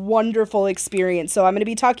absolute wonderful experience. So I'm going to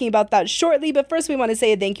be talking about that shortly. But first, we want to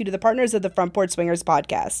say a thank you to the partners of the Front Porch Swingers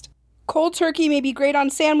podcast. Cold turkey may be great on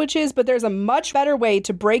sandwiches, but there's a much better way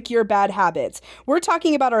to break your bad habits. We're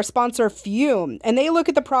talking about our sponsor, Fume, and they look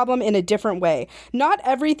at the problem in a different way. Not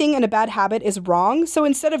everything in a bad habit is wrong, so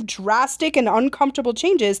instead of drastic and uncomfortable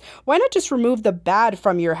changes, why not just remove the bad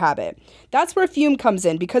from your habit? That's where Fume comes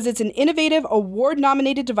in, because it's an innovative,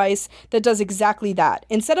 award-nominated device that does exactly that.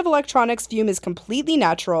 Instead of electronics, Fume is completely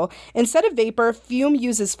natural. Instead of vapor, Fume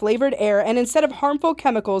uses flavored air, and instead of harmful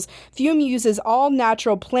chemicals, Fume uses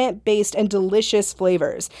all-natural, plant-based and delicious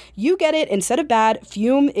flavors. You get it. Instead of bad,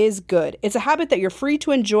 Fume is good. It's a habit that you're free to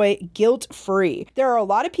enjoy guilt-free. There are a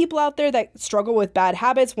lot of people out there that struggle with bad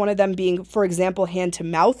habits, one of them being, for example,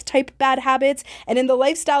 hand-to-mouth type bad habits, and in the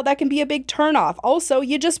lifestyle, that can be a big turnoff. Also,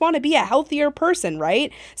 you just want to be a healthier person,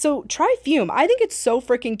 right? So try Fume. I think it's so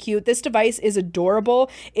freaking cute. This device is adorable.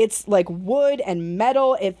 It's like wood and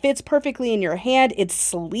metal. It fits perfectly in your hand. It's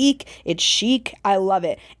sleek. It's chic. I love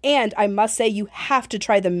it. And I must say, you have to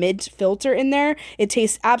try the mid filter in there. It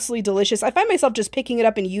tastes absolutely delicious. I find myself just picking it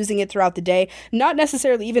up and using it throughout the day, not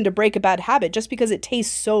necessarily even to break a bad habit, just because it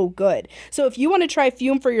tastes so good. So if you want to try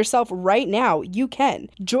Fume for yourself right now, you can.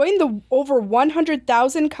 Join the over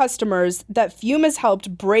 100,000 customers that Fume has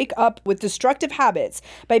helped break up with destructive habits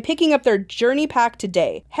by picking up their journey pack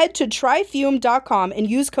today. Head to tryfume.com and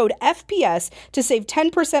use code FPS to save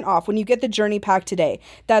 10% off when you get the journey pack today.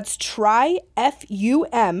 That's tryfum.com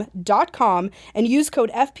and use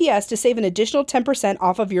code FPS to save an additional 10%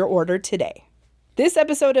 off of your order today. This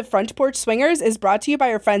episode of Front Porch Swingers is brought to you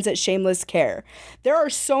by our friends at Shameless Care. There are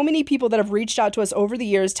so many people that have reached out to us over the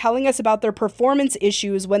years telling us about their performance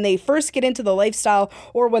issues when they first get into the lifestyle,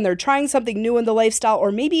 or when they're trying something new in the lifestyle,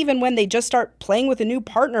 or maybe even when they just start playing with a new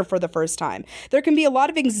partner for the first time. There can be a lot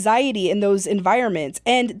of anxiety in those environments,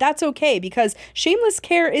 and that's okay because Shameless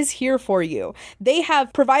Care is here for you. They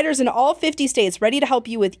have providers in all 50 states ready to help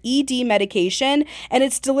you with ED medication, and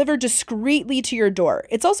it's delivered discreetly to your door.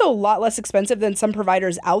 It's also a lot less expensive than some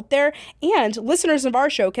providers out there, and listeners of our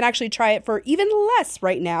show can actually try it for even less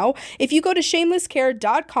right now. If you go to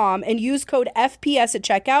shamelesscare.com and use code FPS at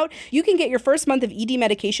checkout, you can get your first month of ED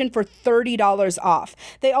medication for $30 off.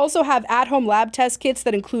 They also have at-home lab test kits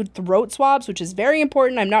that include throat swabs, which is very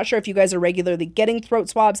important. I'm not sure if you guys are regularly getting throat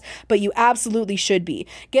swabs, but you absolutely should be.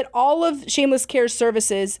 Get all of Shameless Care's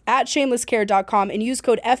services at shamelesscare.com and use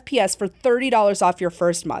code FPS for $30 off your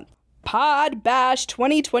first month. Pod Bash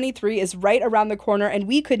 2023 is right around the corner, and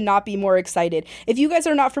we could not be more excited. If you guys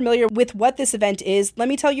are not familiar with what this event is, let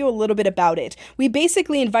me tell you a little bit about it. We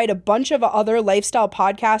basically invite a bunch of other lifestyle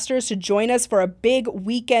podcasters to join us for a big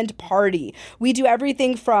weekend party. We do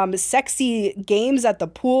everything from sexy games at the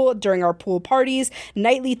pool during our pool parties,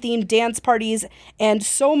 nightly themed dance parties, and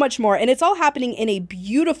so much more. And it's all happening in a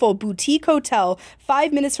beautiful boutique hotel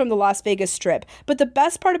 5 minutes from the Las Vegas Strip. But the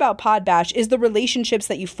best part about Pod Bash is the relationships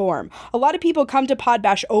that you form. A lot of people come to Pod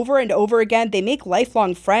Bash over and over again. They make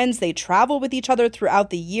lifelong friends. They travel with each other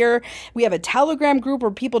throughout the year. We have a Telegram group where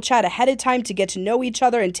people chat ahead of time to get to know each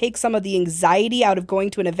other and take some of the anxiety out of going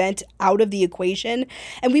to an event out of the equation.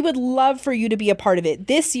 And we would love for you to be a part of it.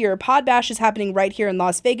 This year, Pod Bash is happening right here in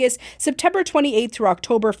Las Vegas, September 28th through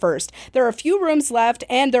October 1st. There are a few rooms left,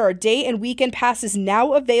 and there are day and weekend passes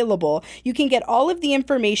now available. You can get all of the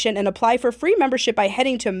information and apply for free membership by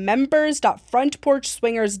heading to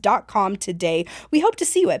members.frontporchswingers.com today. We hope to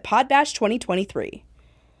see you at Pod Bash 2023.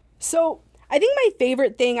 So, I think my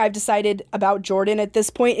favorite thing I've decided about Jordan at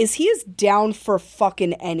this point is he is down for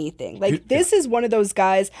fucking anything. Like, this is one of those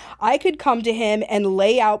guys, I could come to him and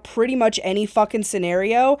lay out pretty much any fucking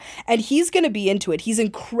scenario, and he's going to be into it. He's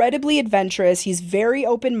incredibly adventurous. He's very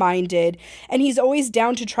open-minded, and he's always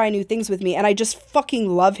down to try new things with me, and I just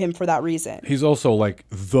fucking love him for that reason. He's also like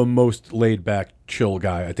the most laid back, chill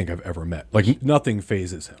guy I think I've ever met. Like nothing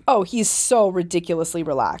phases him. Oh, he's so ridiculously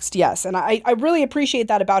relaxed. Yes. And I really appreciate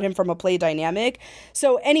that about him from a play dynamic.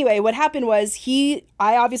 So anyway, what happened was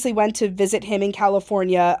I obviously went to visit him in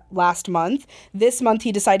California last month. This month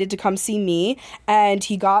he decided to come see me, and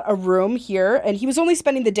he got a room here, and he was only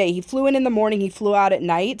spending the day. He flew in the morning, he flew out at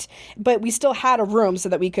night, but we still had a room so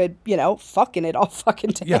that we could, fucking it all fucking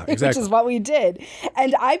day, yeah, exactly. which is what we did.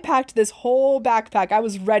 And I packed this whole backpack. I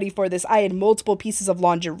was ready for this. I had multiple pieces of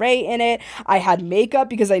lingerie in it. I had makeup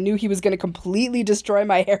because I knew he was going to completely destroy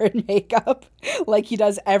my hair and makeup like he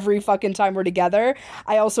does every fucking time we're together.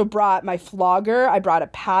 I also brought my flogger. I brought a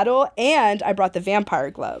paddle, and I brought the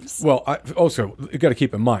vampire gloves. Well, also, you got to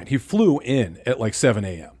keep in mind, he flew in at like 7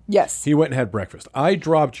 a.m. Yes. He went and had breakfast. I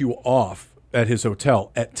dropped you off at his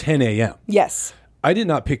hotel at 10 a.m. Yes. I did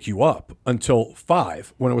not pick you up until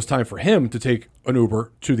 5 when it was time for him to take an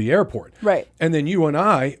Uber to the airport. Right. And then you and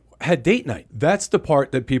I had date night. That's the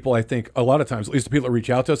part that people, I think, a lot of times, at least the people that reach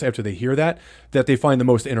out to us after they hear that they find the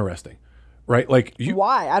most interesting. Right? Like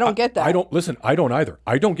why? I don't get that. I don't either.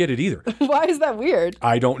 I don't get it either. Why is that weird?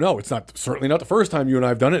 I don't know. It's certainly not the first time you and I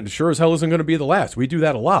have done it, and sure as hell isn't going to be the last. We do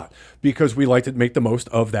that a lot because we like to make the most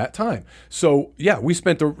of that time. So yeah, we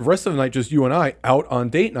spent the rest of the night, just you and I, out on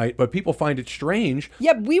date night, but people find it strange.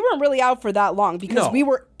 Yeah, we weren't really out for that long because we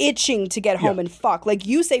were itching to get home and fuck. Like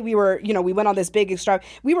you say, we went on this big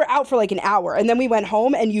we were out for like an hour, and then we went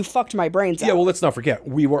home and you fucked my brains out. Yeah, well, let's not forget,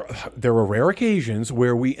 there were rare occasions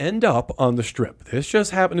where we end up on the Strip. This just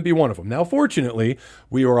happened to be one of them. Now, fortunately,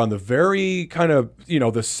 we were on the very kind of,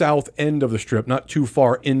 the south end of the Strip, not too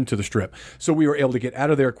far into the Strip. So we were able to get out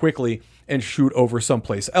of there quickly and shoot over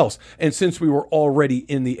someplace else. And since we were already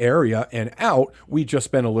in the area and out, we just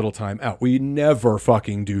spent a little time out. We never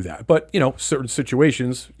fucking do that. But, certain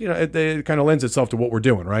situations, it kind of lends itself to what we're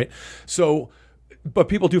doing, right? So... But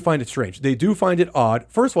people do find it strange. They do find it odd.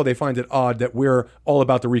 First of all, they find it odd that we're all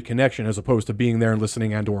about the reconnection as opposed to being there and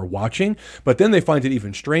listening and or watching. But then they find it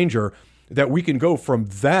even stranger that we can go from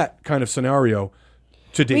that kind of scenario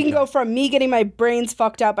to date night. We can go from me getting my brains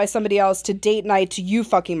fucked out by somebody else to date night to you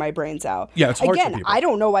fucking my brains out. Yeah, it's hard for Again, people. I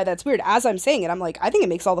don't know why that's weird. As I'm saying it, I'm like, I think it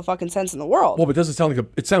makes all the fucking sense in the world. Well, but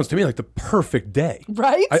it sounds to me like the perfect day.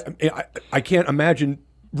 Right? I can't imagine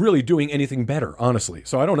really doing anything better, honestly.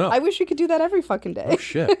 So I don't know. I wish we could do that every fucking day. Oh,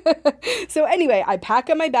 shit. So anyway, I pack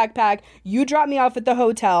up my backpack. You drop me off at the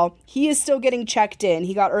hotel. He is still getting checked in.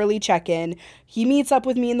 He got early check-in. He meets up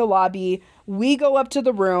with me in the lobby. We go up to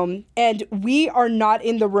the room, and we are not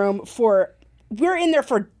in the room we're in there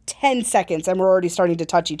for 10 seconds, and we're already starting to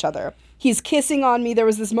touch each other. He's kissing on me. There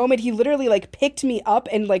was this moment he literally picked me up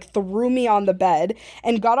and threw me on the bed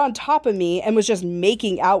and got on top of me and was just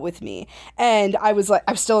making out with me. And I was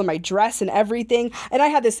still in my dress and everything. And I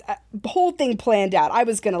had this whole thing planned out. I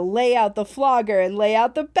was going to lay out the flogger and lay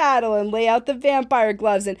out the battle and lay out the vampire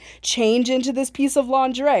gloves and change into this piece of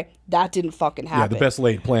lingerie. That didn't fucking happen. Yeah, the best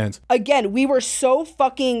laid plans. Again, we were so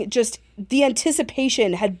fucking the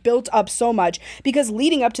anticipation had built up so much because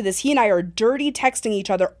leading up to this, he and I are dirty texting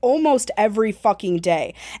each other almost every fucking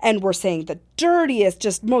day. And we're saying the dirtiest,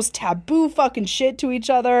 just most taboo fucking shit to each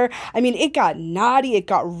other. I mean, it got naughty, it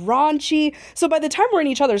got raunchy. So by the time we're in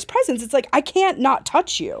each other's presence, it's like, I can't not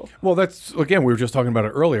touch you. Well, that's, again, we were just talking about it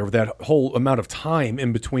earlier, that whole amount of time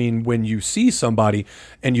in between when you see somebody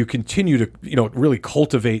and you continue to, really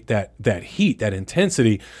cultivate that heat, that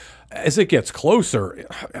intensity. As it gets closer,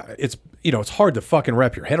 it's hard to fucking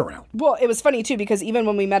wrap your head around. Well, it was funny too because even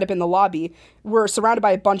when we met up in the lobby, we're surrounded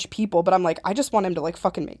by a bunch of people, but I'm like, I just want him to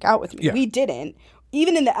fucking make out with me. Yeah. We didn't.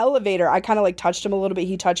 Even in the elevator, I kind of touched him a little bit.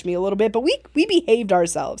 He touched me a little bit, but we behaved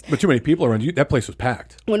ourselves. But too many people around you. That place was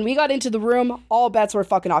packed. When we got into the room, all bets were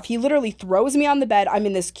fucking off. He literally throws me on the bed. I'm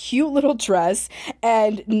in this cute little dress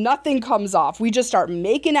and nothing comes off. We just start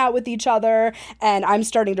making out with each other and I'm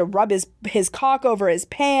starting to rub his cock over his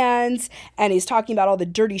pants and he's talking about all the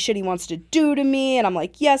dirty shit he wants to do to me. And I'm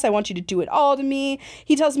like, yes, I want you to do it all to me.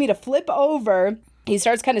 He tells me to flip over. He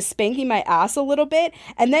starts kind of spanking my ass a little bit,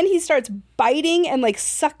 and then he starts biting and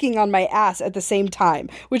sucking on my ass at the same time,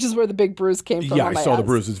 which is where the big bruise came from. Yeah, I saw the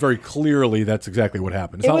bruise. It's very clearly that's exactly what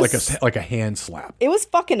happened. It's not like a hand slap. It was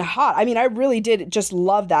fucking hot. I mean, I really did just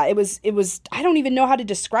love that. It was. I don't even know how to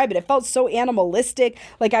describe it. It felt so animalistic,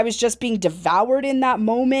 like I was just being devoured in that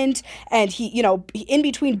moment. And he, in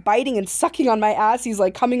between biting and sucking on my ass, he's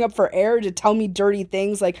coming up for air to tell me dirty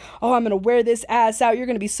things like, "Oh, I'm gonna wear this ass out. You're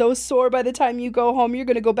gonna be so sore by the time you go go home. You're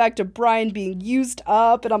going to go back to Brian being used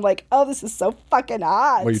up. And I'm like, oh, this is so fucking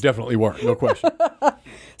hot. Well, you definitely were. No question.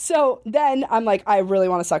 So then I'm like, I really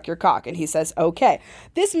want to suck your cock. And he says, okay.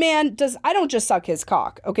 This man I don't just suck his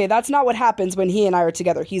cock. Okay, that's not what happens when he and I are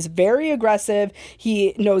together. He's very aggressive.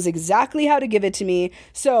 He knows exactly how to give it to me.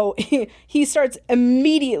 So he starts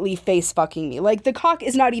immediately face fucking me. Like, the cock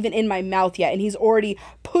is not even in my mouth yet. And he's already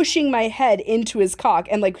pushing my head into his cock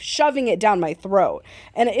and like shoving it down my throat.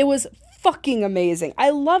 And it was fucking amazing.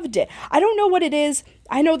 I loved it. I don't know what it is.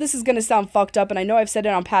 I know this is going to sound fucked up, and I know I've said it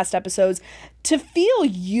on past episodes. To feel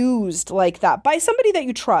used like that by somebody that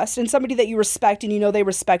you trust and somebody that you respect and you know they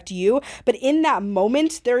respect you, but in that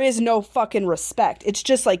moment, there is no fucking respect. It's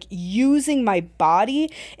just like using my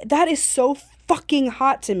body. That is so fucking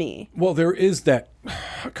hot to me. Well, there is that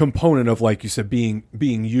component of, like you said, being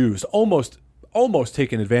used, almost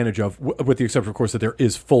taken advantage of, with the exception, of course, that there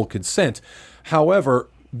is full consent. However,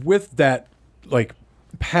 with that, like,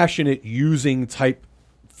 passionate using type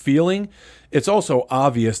feeling, it's also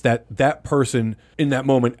obvious that that person in that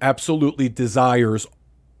moment absolutely desires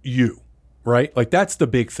you, right? Like, that's the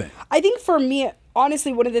big thing. I think for me,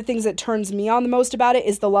 honestly, one of the things that turns me on the most about it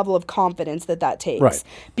is the level of confidence that takes. Right.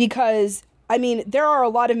 Because, I mean, there are a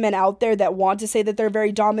lot of men out there that want to say that they're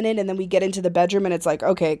very dominant, and then we get into the bedroom and it's like,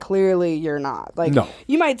 okay, clearly you're not. Like, no.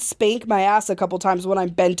 You might spank my ass a couple times when I'm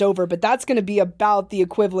bent over, but that's going to be about the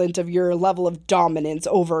equivalent of your level of dominance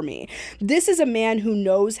over me. This is a man who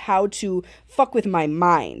knows how to fuck with my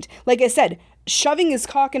mind. Like I said, shoving his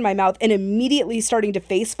cock in my mouth and immediately starting to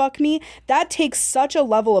face fuck me, that takes such a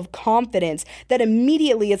level of confidence that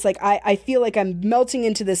immediately it's like I feel like I'm melting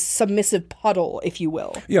into this submissive puddle, if you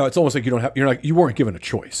will. Yeah, it's almost like you weren't given a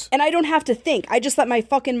choice. And I don't have to think. I just let my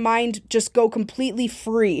fucking mind just go completely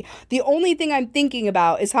free. The only thing I'm thinking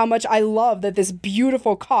about is how much I love that this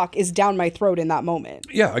beautiful cock is down my throat in that moment.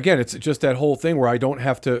 Yeah, again, it's just that whole thing where I don't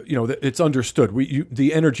have to, it's understood.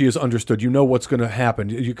 The energy is understood. You know what's going to happen.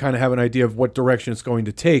 You kind of have an idea of what direction it's going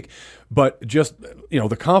to take, but just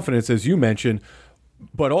the confidence, as you mentioned,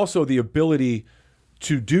 but also the ability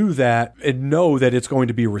to do that and know that it's going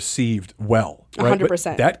to be received well, right? 100%.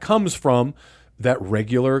 But that comes from that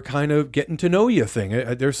regular kind of getting to know you thing.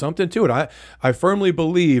 There's something to it. I firmly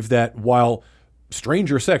believe that while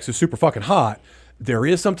stranger sex is super fucking hot, there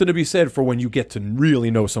is something to be said for when you get to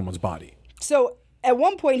really know someone's body. So at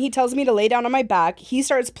one point, he tells me to lay down on my back. He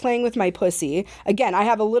starts playing with my pussy. Again, I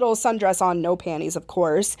have a little sundress on, no panties, of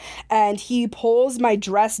course. And he pulls my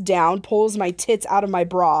dress down, pulls my tits out of my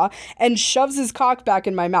bra, and shoves his cock back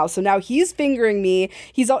in my mouth. So now he's fingering me.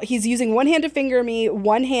 He's using one hand to finger me,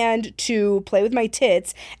 one hand to play with my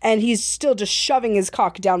tits, and he's still just shoving his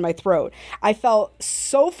cock down my throat. I felt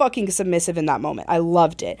so fucking submissive in that moment. I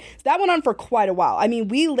loved it. That went on for quite a while. I mean,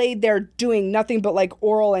 we laid there doing nothing but like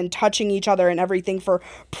oral and touching each other and everything for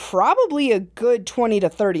probably a good 20 to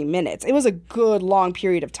 30 minutes. It was a good long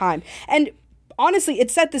period of time. And honestly, it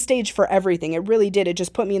set the stage for everything. It really did. It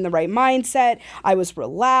just put me in the right mindset. I was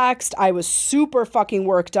relaxed. I was super fucking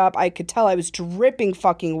worked up. I could tell I was dripping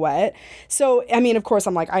fucking wet. So, I mean, of course,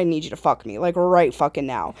 I'm like, I need you to fuck me, like right fucking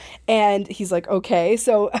now. And he's like, okay.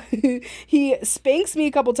 So he spanks me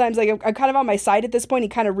a couple times. Like, I'm kind of on my side at this point. He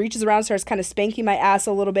kind of reaches around, starts kind of spanking my ass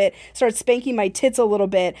a little bit, starts spanking my tits a little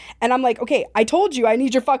bit. And I'm like, okay, I told you I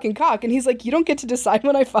need your fucking cock. And he's like, you don't get to decide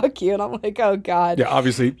when I fuck you. And I'm like, oh God. Yeah,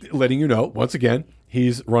 obviously letting you know, once again,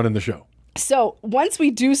 he's running the show. So once we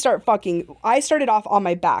do start fucking, I started off on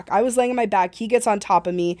my back. I was laying on my back. He gets on top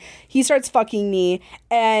of me. He starts fucking me,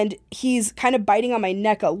 and he's kind of biting on my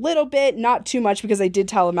neck a little bit, not too much, because I did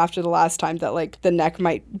tell him after the last time that like the neck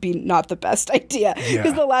might be not the best idea.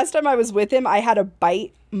 Because the last time I was with him, I had a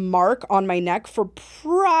bite mark on my neck for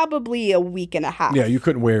probably a week and a half. Yeah, you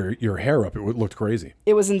couldn't wear your hair up. It looked crazy.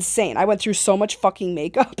 It was insane. I went through so much fucking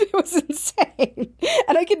makeup. It was insane.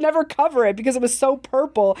 And I could never cover it because it was so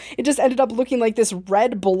purple. It just ended up looking like this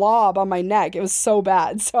red blob on my neck. It was so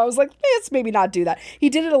bad. So I was like, let's maybe not do that. He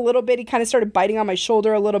did it a little bit. He kind of started biting on my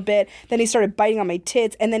shoulder a little bit. Then he started biting on my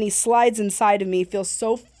tits. And then he slides inside of me. Feels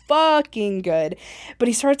so fucking good. But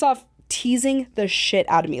he starts off teasing the shit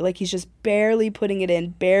out of me. Like, he's just barely putting it in,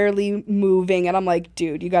 barely moving. And I'm like,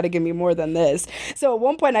 dude, you got to give me more than this. So at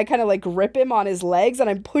one point I kind of like grip him on his legs and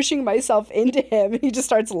I'm pushing myself into him. And he just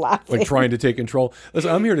starts laughing. Like trying to take control.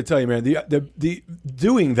 Listen, I'm here to tell you, man, the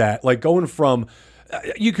doing that, like going from,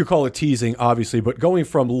 you could call it teasing, obviously, but going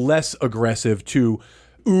from less aggressive to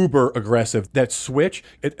uber aggressive, that switch,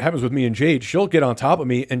 it happens with me and Jade. She'll get on top of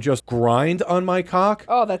me and just grind on my cock.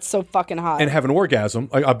 Oh, that's so fucking hot. And have an orgasm.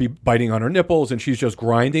 I'll be biting on her nipples and she's just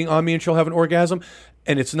grinding on me and she'll have an orgasm.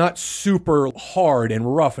 and it's not super hard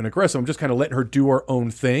and rough and aggressive. I'm just kind of letting her do her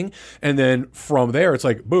own thing. And then from there, it's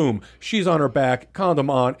like, boom, she's on her back, condom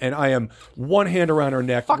on, and I am one hand around her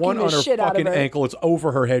neck, Fucking one the on her shit out of fucking her. ankle. It's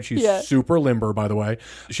over her head. She's super limber, by the way.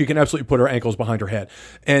 She can absolutely put her ankles behind her head.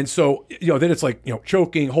 And so, then it's like,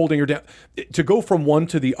 choking, holding her down. To go from one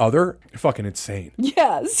to the other, fucking insane.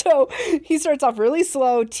 Yeah, so he starts off really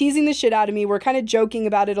slow, teasing the shit out of me. We're kind of joking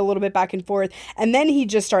about it a little bit back and forth. And then he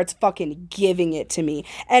just starts fucking giving it to me.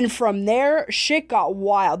 And from there, shit got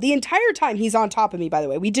wild. The entire time he's on top of me, by the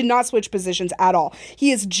way. We did not switch positions at all.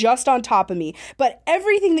 He is just on top of me. But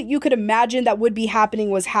everything that you could imagine that would be happening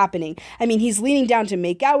was happening. I mean, he's leaning down to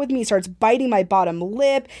make out with me. He starts biting my bottom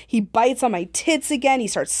lip. He bites on my tits again. He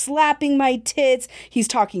starts slapping my tits. He's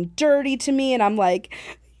talking dirty to me. And I'm like,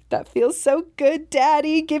 that feels so good,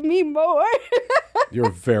 Daddy. Give me more.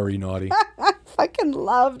 You're very naughty. I fucking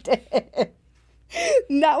loved it.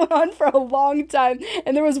 And that went on for a long time.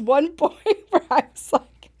 And there was one point where I was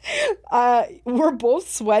like, we're both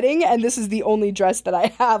sweating, and this is the only dress that I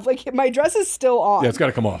have. Like, my dress is still on. Yeah, it's got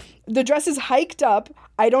to come off. The dress is hiked up.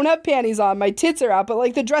 I don't have panties on. My tits are out, but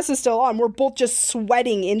like the dress is still on. We're both just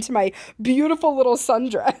sweating into my beautiful little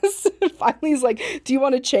sundress. Finally, he's like, do you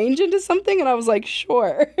want to change into something? And I was like,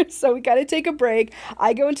 sure. So we got to take a break.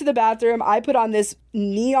 I go into the bathroom. I put on this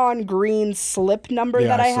neon green slip number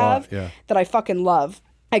that I have that I fucking love.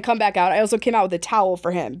 I come back out. I also came out with a towel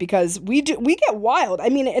for him because we get wild. I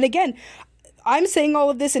mean, and again, I'm saying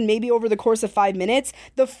all of this and maybe over the course of 5 minutes.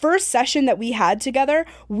 The first session that we had together,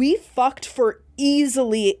 we fucked for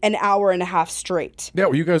easily an hour and a half straight. Yeah,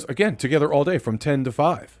 well, you guys, again, together all day from 10 to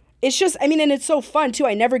 5. It's just, I mean, and it's so fun too.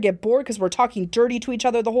 I never get bored because we're talking dirty to each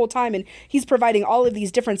other the whole time, and he's providing all of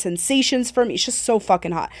these different sensations for me. It's just so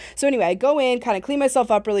fucking hot. So anyway, I go in, kind of clean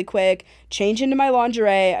myself up really quick, change into my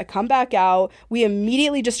lingerie. I come back out. We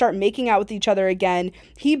immediately just start making out with each other again.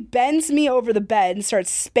 He bends me over the bed and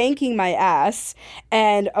starts spanking my ass.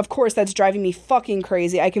 And of course, that's driving me fucking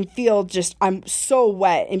crazy. I can feel I'm so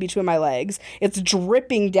wet in between my legs. It's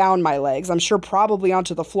dripping down my legs. I'm sure probably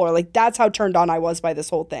onto the floor. Like, that's how turned on I was by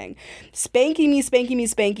this whole thing. Spanking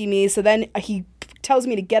me. So then he tells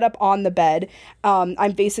me to get up on the bed.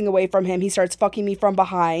 I'm facing away from him. He starts fucking me from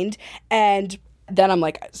behind. And then I'm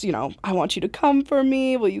like, I want you to come for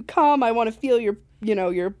me. Will you come? I want to feel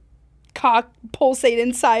your cock pulsate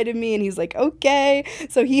inside of me. And he's like, okay.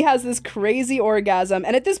 So he has this crazy orgasm,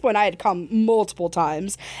 and at this point I had come multiple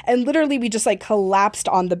times, and literally we just like collapsed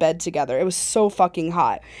on the bed together. It was so fucking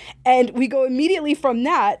hot. And we go immediately from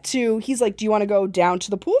that to, he's like, do you want to go down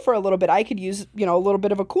to the pool for a little bit? I could use a little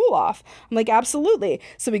bit of a cool off. I'm like, absolutely.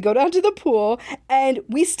 So we go down to the pool, and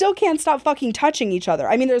we still can't stop fucking touching each other.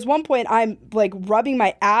 I mean, there's one point I'm like rubbing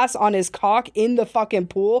my ass on his cock in the fucking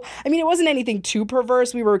pool. I mean, it wasn't anything too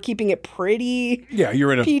perverse. We were keeping it pretty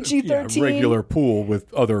you're in a PG-13 regular pool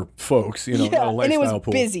with other folks, not a lifestyle and it was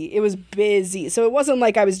pool. busy. So it wasn't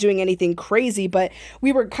like I was doing anything crazy, but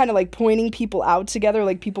we were kind of like pointing people out together,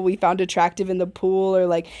 like people we found attractive in the pool, or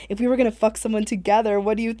like, if we were gonna fuck someone together,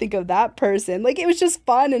 what do you think of that person? Like, it was just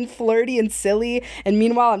fun and flirty and silly. And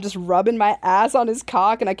meanwhile, I'm just rubbing my ass on his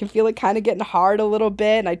cock, and I can feel it kind of getting hard a little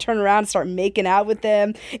bit, and I turn around and start making out with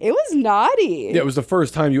him. It was naughty. Yeah, it was the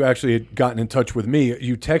first time you actually had gotten in touch with me.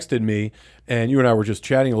 You texted me, and you and I were just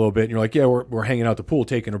chatting a little bit, and you're like, yeah, we're hanging out at the pool,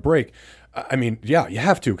 taking a break. I mean, yeah, you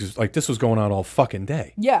have to, because like this was going on all fucking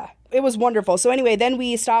day. Yeah. It was wonderful. So anyway, then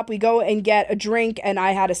we stop, we go and get a drink, and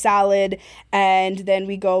I had a salad, and then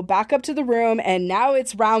we go back up to the room, and now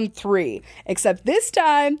it's round 3. Except this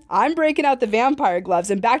time, I'm breaking out the vampire gloves,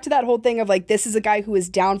 and back to that whole thing of like, this is a guy who is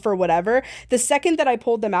down for whatever. The second that I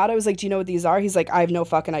pulled them out, I was like, do you know what these are? He's like, I have no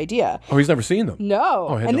fucking idea. Oh, he's never seen them? No.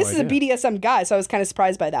 Oh, and this is a BDSM guy, so I was kind of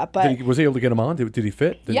surprised by that. But was he able to get them on? Did he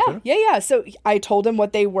fit? Yeah. So I told him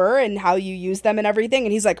what they were and how you use them and everything,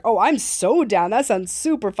 and he's like, oh, I'm so down. That sounds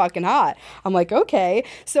super fucking hot. I'm like, okay.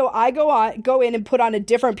 So I go in and put on a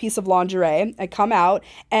different piece of lingerie. I come out,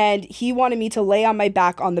 and he wanted me to lay on my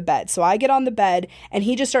back on the bed. So I get on the bed, and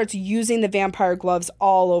he just starts using the vampire gloves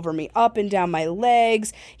all over me, up and down my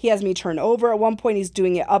legs. He has me turn over. At one point, he's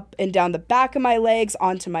doing it up and down the back of my legs,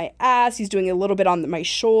 onto my ass. He's doing it a little bit on my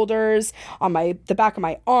shoulders, on the back of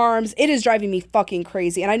my arms. It is driving me fucking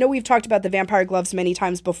crazy. And I know we've talked about the vampire gloves many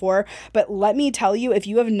times before, but let me tell you, if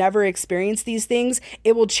you have never experienced these things,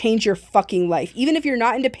 it will change your fucking life. Even if you're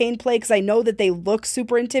not into pain play, because I know that they look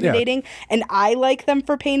super intimidating, and I like them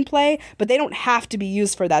for pain play, but they don't have to be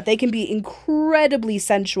used for that. They can be incredibly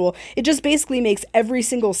sensual. It just basically makes every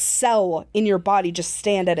single cell in your body just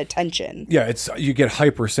stand at attention. Yeah, you get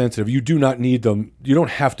hypersensitive. You do not need them. You don't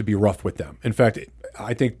have to be rough with them. In fact,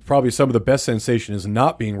 I think probably some of the best sensation is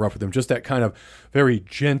not being rough with them, just that kind of very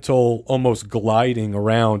gentle, almost gliding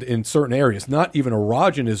around in certain areas, not even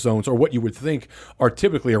erogenous zones or what you would think are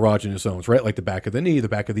typically erogenous zones, right? Like the back of the knee, the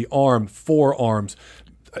back of the arm, forearms,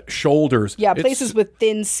 shoulders. Yeah, places with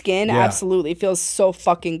thin skin, absolutely feels so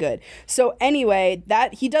fucking good. So anyway,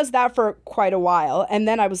 that he does that for quite a while, and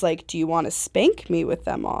then I was like, "Do you want to spank me with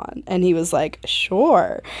them on?" And he was like,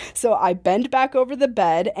 "Sure." So I bend back over the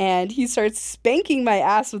bed, and he starts spanking my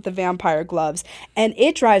ass with the vampire gloves, and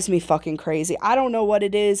it drives me fucking crazy. I don't know what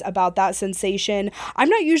it is about that sensation. I'm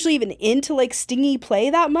not usually even into like stingy play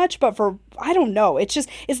that much, but I don't know. It's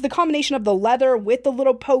the combination of the leather with the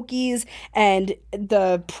little pokies and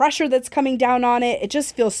the pressure that's coming down on it. It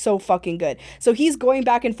just feels so fucking good. So he's going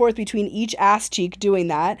back and forth between each ass cheek doing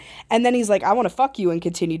that. And then he's like, "I want to fuck you and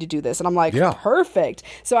continue to do this." And I'm like, perfect.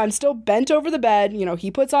 So I'm still bent over the bed. You know,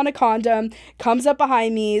 he puts on a condom, comes up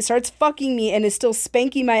behind me, starts fucking me, and is still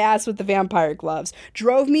spanking my ass with the vampire gloves.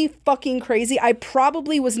 Drove me fucking crazy. I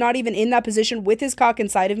probably was not even in that position with his cock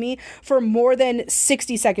inside of me for more than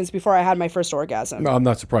 60 seconds before I had my first orgasm. No, I'm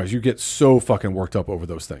not surprised. You get so fucking worked up over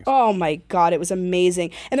those things. Oh my God, it was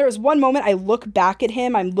amazing. And there was one moment I look back at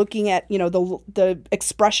him, I'm looking at, you know, the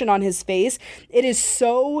expression on his face. It is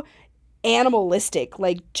so animalistic,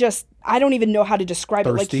 like just, I don't even know how to describe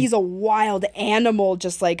it. Like he's a wild animal,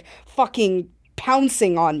 just like fucking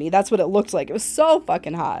pouncing on me. That's what it looked like. It was so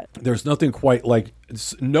fucking hot. There's nothing quite like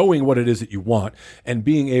knowing what it is that you want and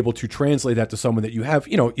being able to translate that to someone that you have,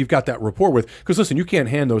 you know, you've got that rapport with. Because listen, you can't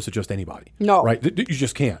hand those to just anybody. No. Right? You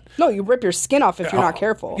just can't. No, you rip your skin off if you're not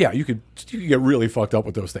careful. Yeah, you could get really fucked up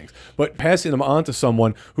with those things. But passing them on to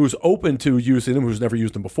someone who's open to using them, who's never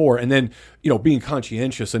used them before, and then, you know, being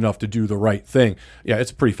conscientious enough to do the right thing. Yeah,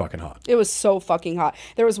 it's pretty fucking hot. It was so fucking hot.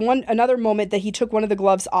 There was another moment that he took one of the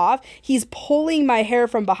gloves off. He's pulling my hair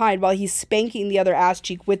from behind while he's spanking the other ass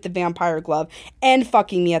cheek with the vampire glove and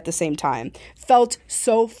fucking me at the same time. Felt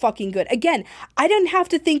so fucking good. Again, I didn't have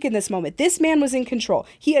to think in this moment. This man was in control.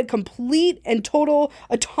 He had complete and total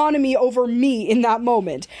autonomy over me in that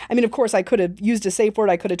moment. I mean, of course, I could have used a safe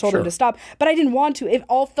word. I could have told him to stop, but I didn't want to. It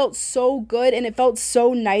all felt so good, and it felt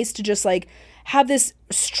so nice to just like have this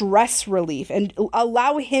stress relief and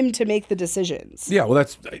allow him to make the decisions. Yeah, well,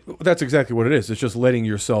 that's exactly what it is. It's just letting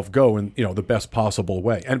yourself go in, you know, the best possible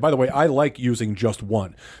way. And by the way, I like using just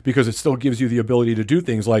one because it still gives you the ability to do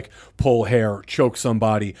things like pull hair, choke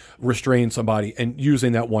somebody, restrain somebody, and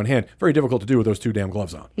using that one hand. Very difficult to do with those two damn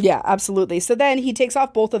gloves on. Yeah, absolutely. So then he takes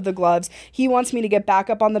off both of the gloves. He wants me to get back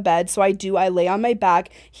up on the bed, so I do. I lay on my back.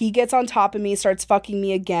 He gets on top of me, starts fucking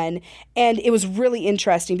me again. And it was really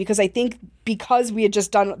interesting because I think because we had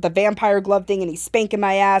just done the vampire glove thing and he's spanking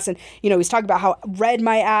my ass and, you know, he's talking about how red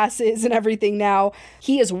my ass is and everything now,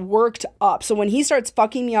 he is worked up. So when he starts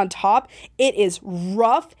fucking me on top, it is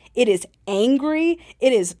rough. It is angry.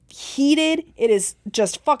 It is heated. It is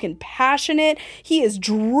just fucking passionate. He is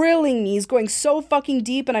drilling me. He's going so fucking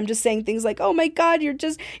deep. And I'm just saying things like, "Oh my God,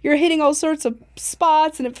 you're hitting all sorts of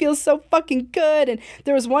spots and it feels so fucking good." And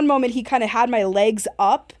there was one moment he kind of had my legs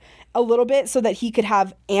up a little bit so that he could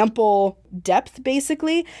have ample depth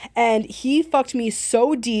basically, and he fucked me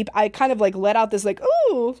so deep I kind of like let out this like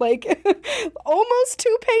ooh, like almost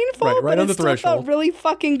too painful, right but on it the still threshold. felt really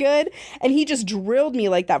fucking good. And he just drilled me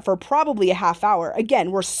like that for probably a half hour.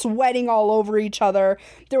 Again, we're sweating all over each other.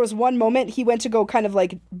 There was one moment he went to go kind of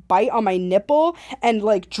like bite on my nipple and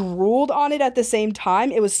like drooled on it at the same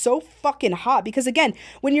time. It was so fucking hot because again,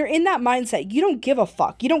 when you're in that mindset, you don't give a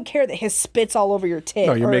fuck. You don't care that his spit's all over your tit.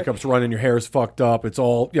 No, your makeup's running, your hair's fucked up. It's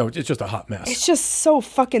all, you know, it's just a hot mess. It's just so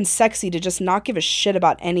fucking sexy to just not give a shit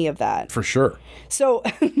about any of that. For sure. So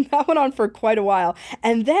that went on for quite a while.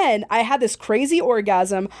 And then I had this crazy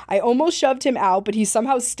orgasm. I almost shoved him out, but he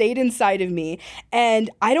somehow stayed inside of me.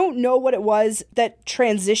 And I don't know what it was that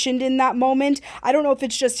transitioned in that moment. I don't know if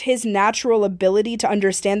it's just his natural ability to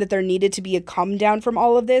understand that there needed to be a come down from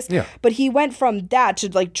all of this. Yeah. But he went from that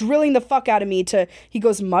to like drilling the fuck out of me to he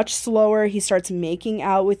goes much slower. He starts making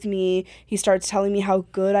out with me. He starts telling me how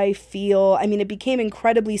good I feel. I mean, it became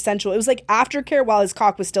incredibly sensual. It was like aftercare while his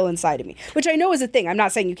cock was still inside of me, which I know is a thing. I'm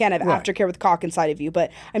not saying you can't have aftercare with cock inside of you,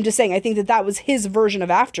 but I'm just saying I think that was his version of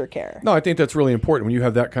aftercare. No, I think that's really important when you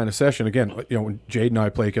have that kind of session. Again, you know, when Jade and I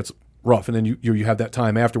play, it gets rough, and then you have that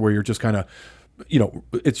time after where you're just kind of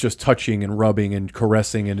it's just touching and rubbing and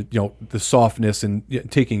caressing and, the softness and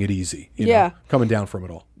taking it easy, coming down from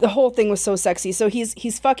it all. The whole thing was so sexy. So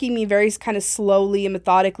he's fucking me very kind of slowly and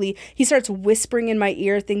methodically. He starts whispering in my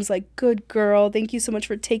ear things like, "Good girl, thank you so much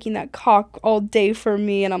for taking that cock all day for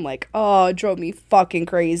me." And I'm like, oh, it drove me fucking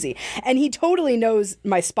crazy. And he totally knows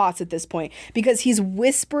my spots at this point because he's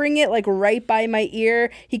whispering it like right by my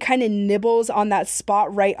ear. He kind of nibbles on that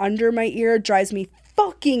spot right under my ear. It drives me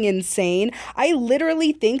fucking insane. I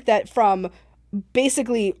literally think that from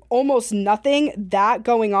basically almost nothing, that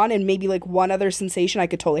going on, and maybe like one other sensation, I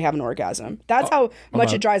could totally have an orgasm. That's how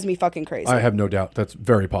much it drives me fucking crazy. I have no doubt that's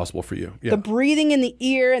very possible for you. Yeah. The breathing in the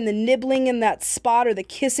ear and the nibbling in that spot or the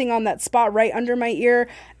kissing on that spot right under my ear,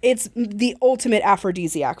 it's the ultimate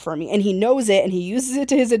aphrodisiac for me. And he knows it and he uses it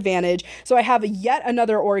to his advantage. So I have yet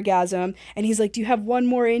another orgasm and he's like, "Do you have one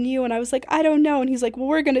more in you?" And I was like, "I don't know." And he's like, "Well,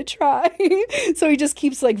 we're going to try." So he just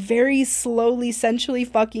keeps like very slowly, sensually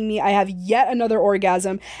fucking me. I have yet another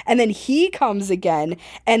orgasm. And then he comes again.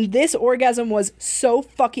 And this orgasm was so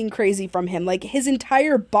fucking crazy from him. Like his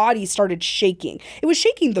entire body started shaking. It was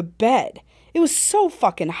shaking the bed. It was so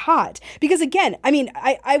fucking hot. Because again, I mean,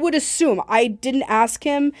 I would assume, I didn't ask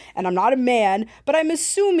him, and I'm not a man, but I'm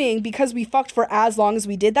assuming because we fucked for as long as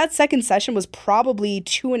we did, that second session was probably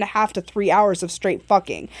 2.5 to 3 hours of straight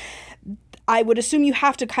fucking. I would assume you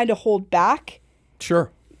have to kind of hold back.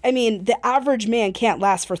 Sure. I mean, the average man can't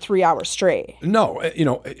last for 3 hours straight. No,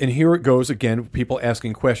 and here it goes again, people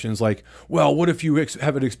asking questions like, well, what if you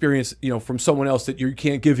have an experience, from someone else that you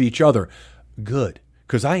can't give each other? Good,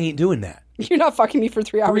 because I ain't doing that. You're not fucking me for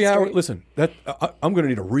 3 hours 3 hours. straight. Listen, I'm going to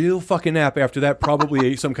need a real fucking nap after that.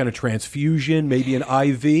 Probably some kind of transfusion, maybe an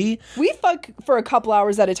IV. We fuck for a couple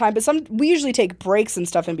hours at a time, but we usually take breaks and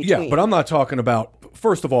stuff in between. Yeah, but I'm not talking about,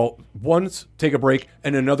 first of all, once take a break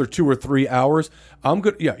and another 2 or 3 hours. I'm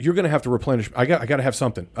good. Yeah, you're going to have to replenish. I got to have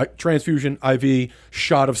something. Transfusion, IV,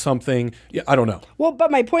 shot of something. Yeah, I don't know. Well,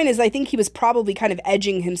 but my point is, I think he was probably kind of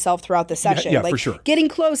edging himself throughout the session. Yeah, like, for sure. Getting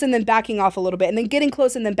close and then backing off a little bit, and then getting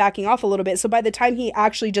close and then backing off a little bit. So by the time he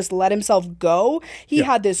actually just let himself go, he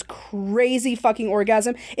had this crazy fucking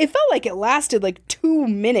orgasm. It felt like it lasted like 2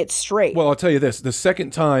 minutes straight. Well, I'll tell you this: the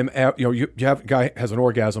second time, you have a guy has an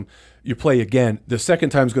orgasm. You play again. The second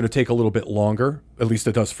time is going to take a little bit longer. At least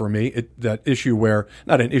it does for me. That issue where,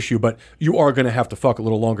 not an issue, but you are going to have to fuck a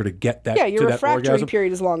little longer to get that. Yeah, your to refractory that orgasm.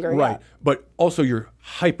 period is longer. Right. Yeah. But also you're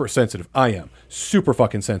hypersensitive. I am super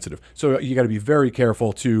fucking sensitive. So you got to be very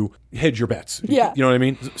careful to hedge your bets. Yeah. You know what I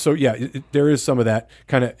mean? So yeah, there is some of that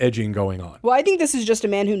kind of edging going on. Well, I think this is just a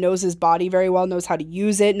man who knows his body very well, knows how to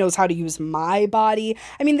use it, knows how to use my body.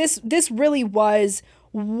 I mean, this really was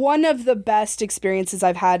one of the best experiences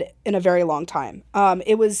I've had in a very long time.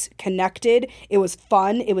 It was connected. It was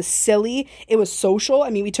fun. It was silly. It was social. I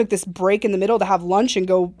mean, we took this break in the middle to have lunch and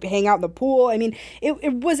go hang out in the pool. I mean,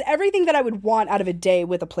 it was everything that I would want out of a day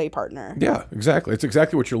with a play partner. Yeah, exactly. It's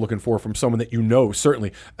exactly what you're looking for from someone that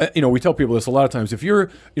certainly. We tell people this a lot of times. If you're,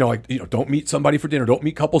 don't meet somebody for dinner. Don't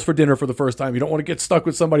meet couples for dinner for the first time. You don't want to get stuck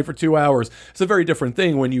with somebody for 2 hours. It's a very different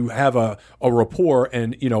thing when you have a rapport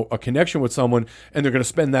and, a connection with someone and they're going to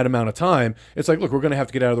spend that amount of time. It's like, look, we're going to have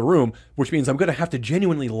to get out of the room, which means I'm going to have to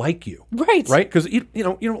genuinely like you. Right. Right? Because, you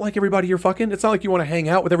don't like everybody you're fucking. It's not like you want to hang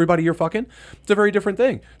out with everybody you're fucking. It's a very different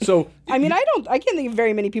thing. So, I mean, I can't think of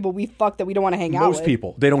very many people we fuck that we don't want to hang out with. Most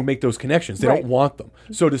people, they don't make those connections. They don't want them.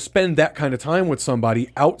 So to spend that kind of time with somebody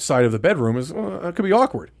outside of the bedroom it could be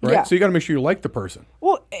awkward, right? Yeah. So you got to make sure you like the person.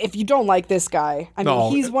 Well, if you don't like this guy, I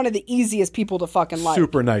mean, he's one of the easiest people to fucking like.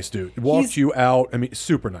 Super nice dude. Walked you out. I mean,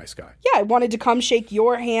 super nice guy. Yeah, I wanted to come shake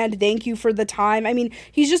your hand. Thank you for the time. I mean,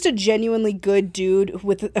 he's just a genuinely good dude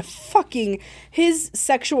with his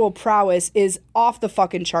sexual prowess is off the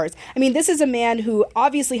fucking charts. I mean, this is a man who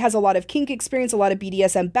obviously has a lot of kink experience, a lot of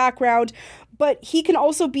BDSM background, but he can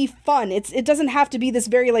also be fun. It doesn't have to be this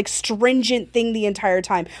very stringent thing the entire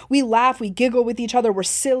time. We laugh, we giggle with each other, we're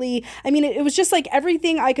silly. I mean, it was just like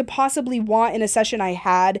everything I could possibly want in a session I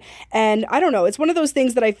had. And I don't know, it's one of those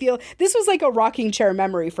things that I feel, this was like a rocking chair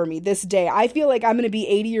memory for me this day. I feel like I'm going to be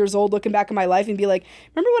 80 years old looking back in my life and be like,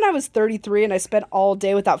 remember when I was 33 and I spent all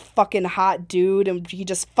day with that fucking hot dude and he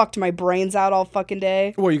just fucked my brains out all fucking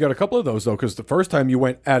day? Well, you got a couple of those though, because the first time you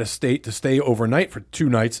went out of state to stay overnight for 2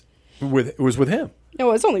 nights, it was with him. No,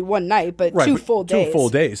 it was only one night, but right, 2 full days. 2 full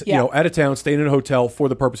days. Yeah. Out of town, staying in a hotel for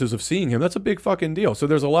the purposes of seeing him. That's a big fucking deal. So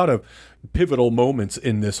there's a lot of pivotal moments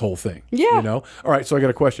in this whole thing. Yeah. All right, so I got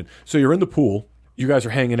a question. So you're in the pool, you guys are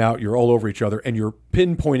hanging out, you're all over each other, and you're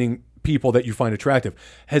pinpointing people that you find attractive.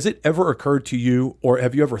 Has it ever occurred to you, or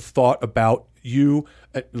have you ever thought about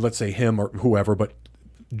let's say him or whoever, but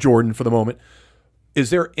Jordan for the moment, is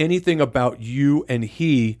there anything about you and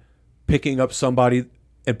he picking up somebody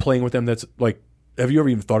and playing with them that's like, have you ever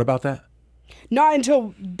even thought about that? Not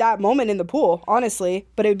until that moment in the pool, honestly,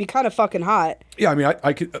 but it would be kind of fucking hot. Yeah, I mean,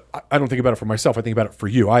 I don't think about it for myself. I think about it for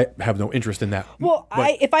you. I have no interest in that. Well,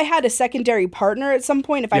 if I had a secondary partner at some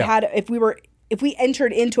point, if we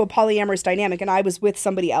entered into a polyamorous dynamic and I was with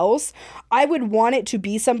somebody else, I would want it to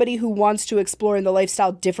be somebody who wants to explore in the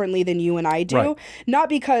lifestyle differently than you and I do. Right. Not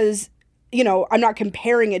because, you know, I'm not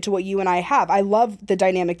comparing it to what you and I have. I love the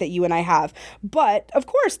dynamic that you and I have. But, of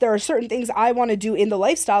course, there are certain things I want to do in the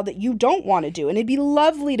lifestyle that you don't want to do. And it'd be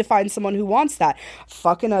lovely to find someone who wants that.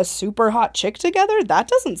 Fucking a super hot chick together? That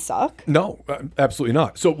doesn't suck. No, absolutely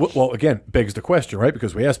not. So, well, again, begs the question, right?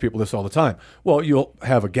 Because we ask people this all the time. Well, you'll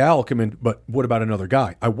have a gal come in, but what about another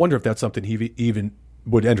guy? I wonder if that's something he even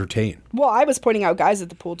would entertain. Well, I was pointing out guys at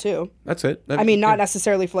the pool, too. That's it. I mean, not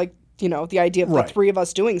necessarily for, like, you know, the idea of the three of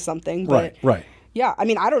us doing something. But right. Yeah, I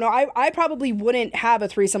mean, I don't know. I probably wouldn't have a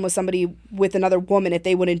threesome with somebody with another woman if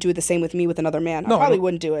they wouldn't do the same with me with another man. I probably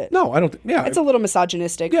wouldn't do it. No, I don't. Yeah, it's a little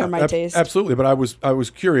misogynistic for my taste. Absolutely, but I was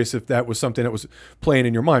curious if that was something that was playing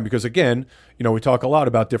in your mind because again, you know, we talk a lot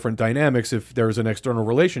about different dynamics. If there's an external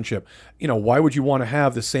relationship, you know, why would you want to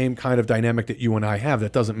have the same kind of dynamic that you and I have?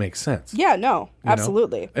 That doesn't make sense. Yeah, no,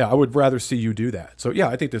 absolutely. Yeah, I would rather see you do that. So yeah,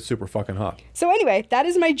 I think that's super fucking hot. So anyway, that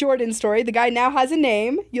is my Jordan story. The guy now has a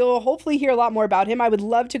name. You'll hopefully hear a lot more about him. I would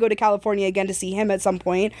love to go to California again to see him at some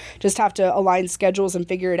point. Just have to align schedules and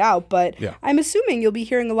figure it out. But I'm assuming you'll be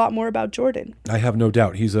hearing a lot more about Jordan. I have no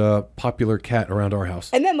doubt. He's a popular cat around our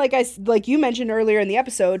house. And then like you mentioned earlier in the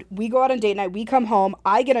episode, we go out on date night, we come home,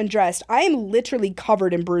 I get undressed. I am literally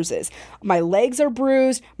covered in bruises. My legs are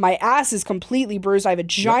bruised. My ass is completely bruised. I have a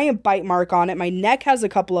giant bite mark on it. My neck has a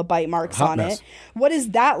couple of bite marks on it. What is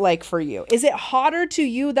that like for you? Is it hotter to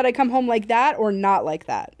you that I come home like that or not like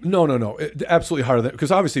that? No. Absolutely hotter than,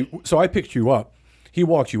 because obviously, so I picked you up. He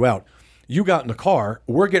walked you out. You got in the car.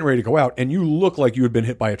 We're getting ready to go out, and you look like you had been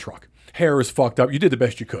hit by a truck. Hair is fucked up. You did the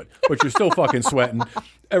best you could, but you're still fucking sweating.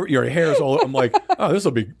 Your hair is all. I'm like, oh, this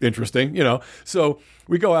will be interesting, you know. So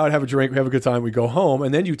we go out, have a drink, we have a good time. We go home,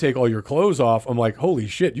 and then you take all your clothes off. I'm like, holy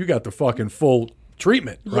shit, you got the fucking full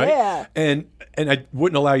treatment, right? Yeah. And I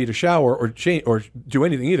wouldn't allow you to shower or change or do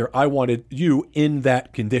anything either. I wanted you in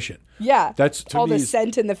that condition. Yeah, that's to all me the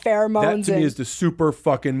scent and the pheromones. That to me is the super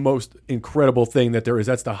fucking most incredible thing that there is.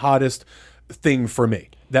 That's the hottest thing for me.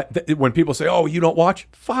 That when people say, "Oh, you don't watch,"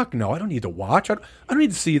 fuck no, I don't need to watch. I don't need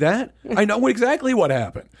to see that. I know exactly what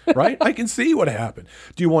happened, right? I can see what happened.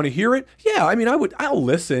 Do you want to hear it? Yeah, I mean, I'll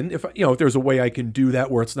listen if there's a way I can do that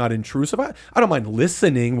where it's not intrusive. I don't mind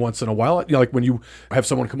listening once in a while. You know, like when you have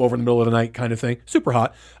someone come over in the middle of the night, kind of thing. Super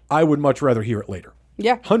hot. I would much rather hear it later.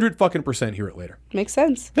 Yeah. 100% hear it later. Makes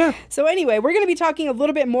sense. Yeah. So anyway, we're going to be talking a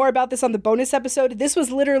little bit more about this on the bonus episode. This was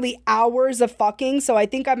literally hours of fucking, so I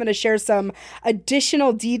think I'm going to share some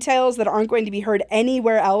additional details that aren't going to be heard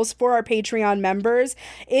anywhere else for our Patreon members.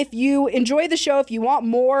 If you enjoy the show, if you want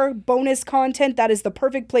more bonus content, that is the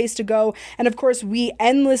perfect place to go. And of course, we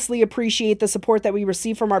endlessly appreciate the support that we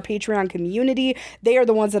receive from our Patreon community. They are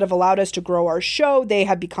the ones that have allowed us to grow our show. They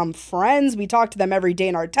have become friends. We talk to them every day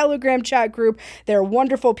in our Telegram chat group. They're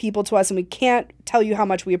wonderful people to us, and we can't tell you how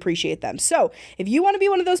much we appreciate them. So if you want to be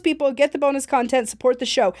one of those people, get the bonus content, support the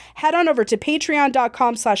show, head on over to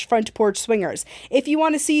patreon.com/frontporchswingers. If you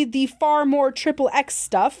want to see the far more XXX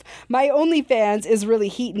stuff, my OnlyFans is really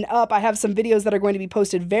heating up. I have some videos that are going to be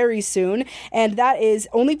posted very soon, and that is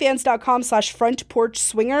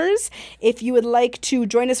onlyfans.com/frontporchswingers. If you would like to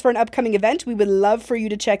join us for an upcoming event, we would love for you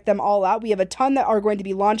to check them all out. We have a ton that are going to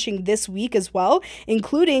be launching this week as well,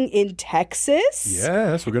 including in Texas.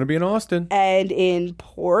 Yes, we're going to be in Austin. And in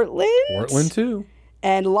Portland. Portland, too.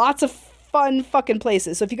 And lots of fun fucking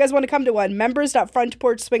places. So if you guys want to come to one,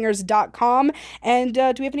 members.frontporchswingers.com. And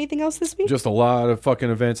do we have anything else this week? Just a lot of fucking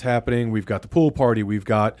events happening. We've got the pool party. We've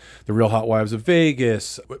got the Real Housewives of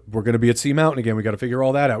Vegas. We're going to be at Sea Mountain again. We got to figure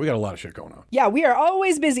all that out. We got a lot of shit going on. Yeah, we are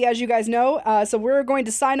always busy, as you guys know. So we're going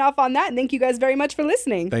to sign off on that. And thank you guys very much for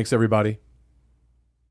listening. Thanks, everybody.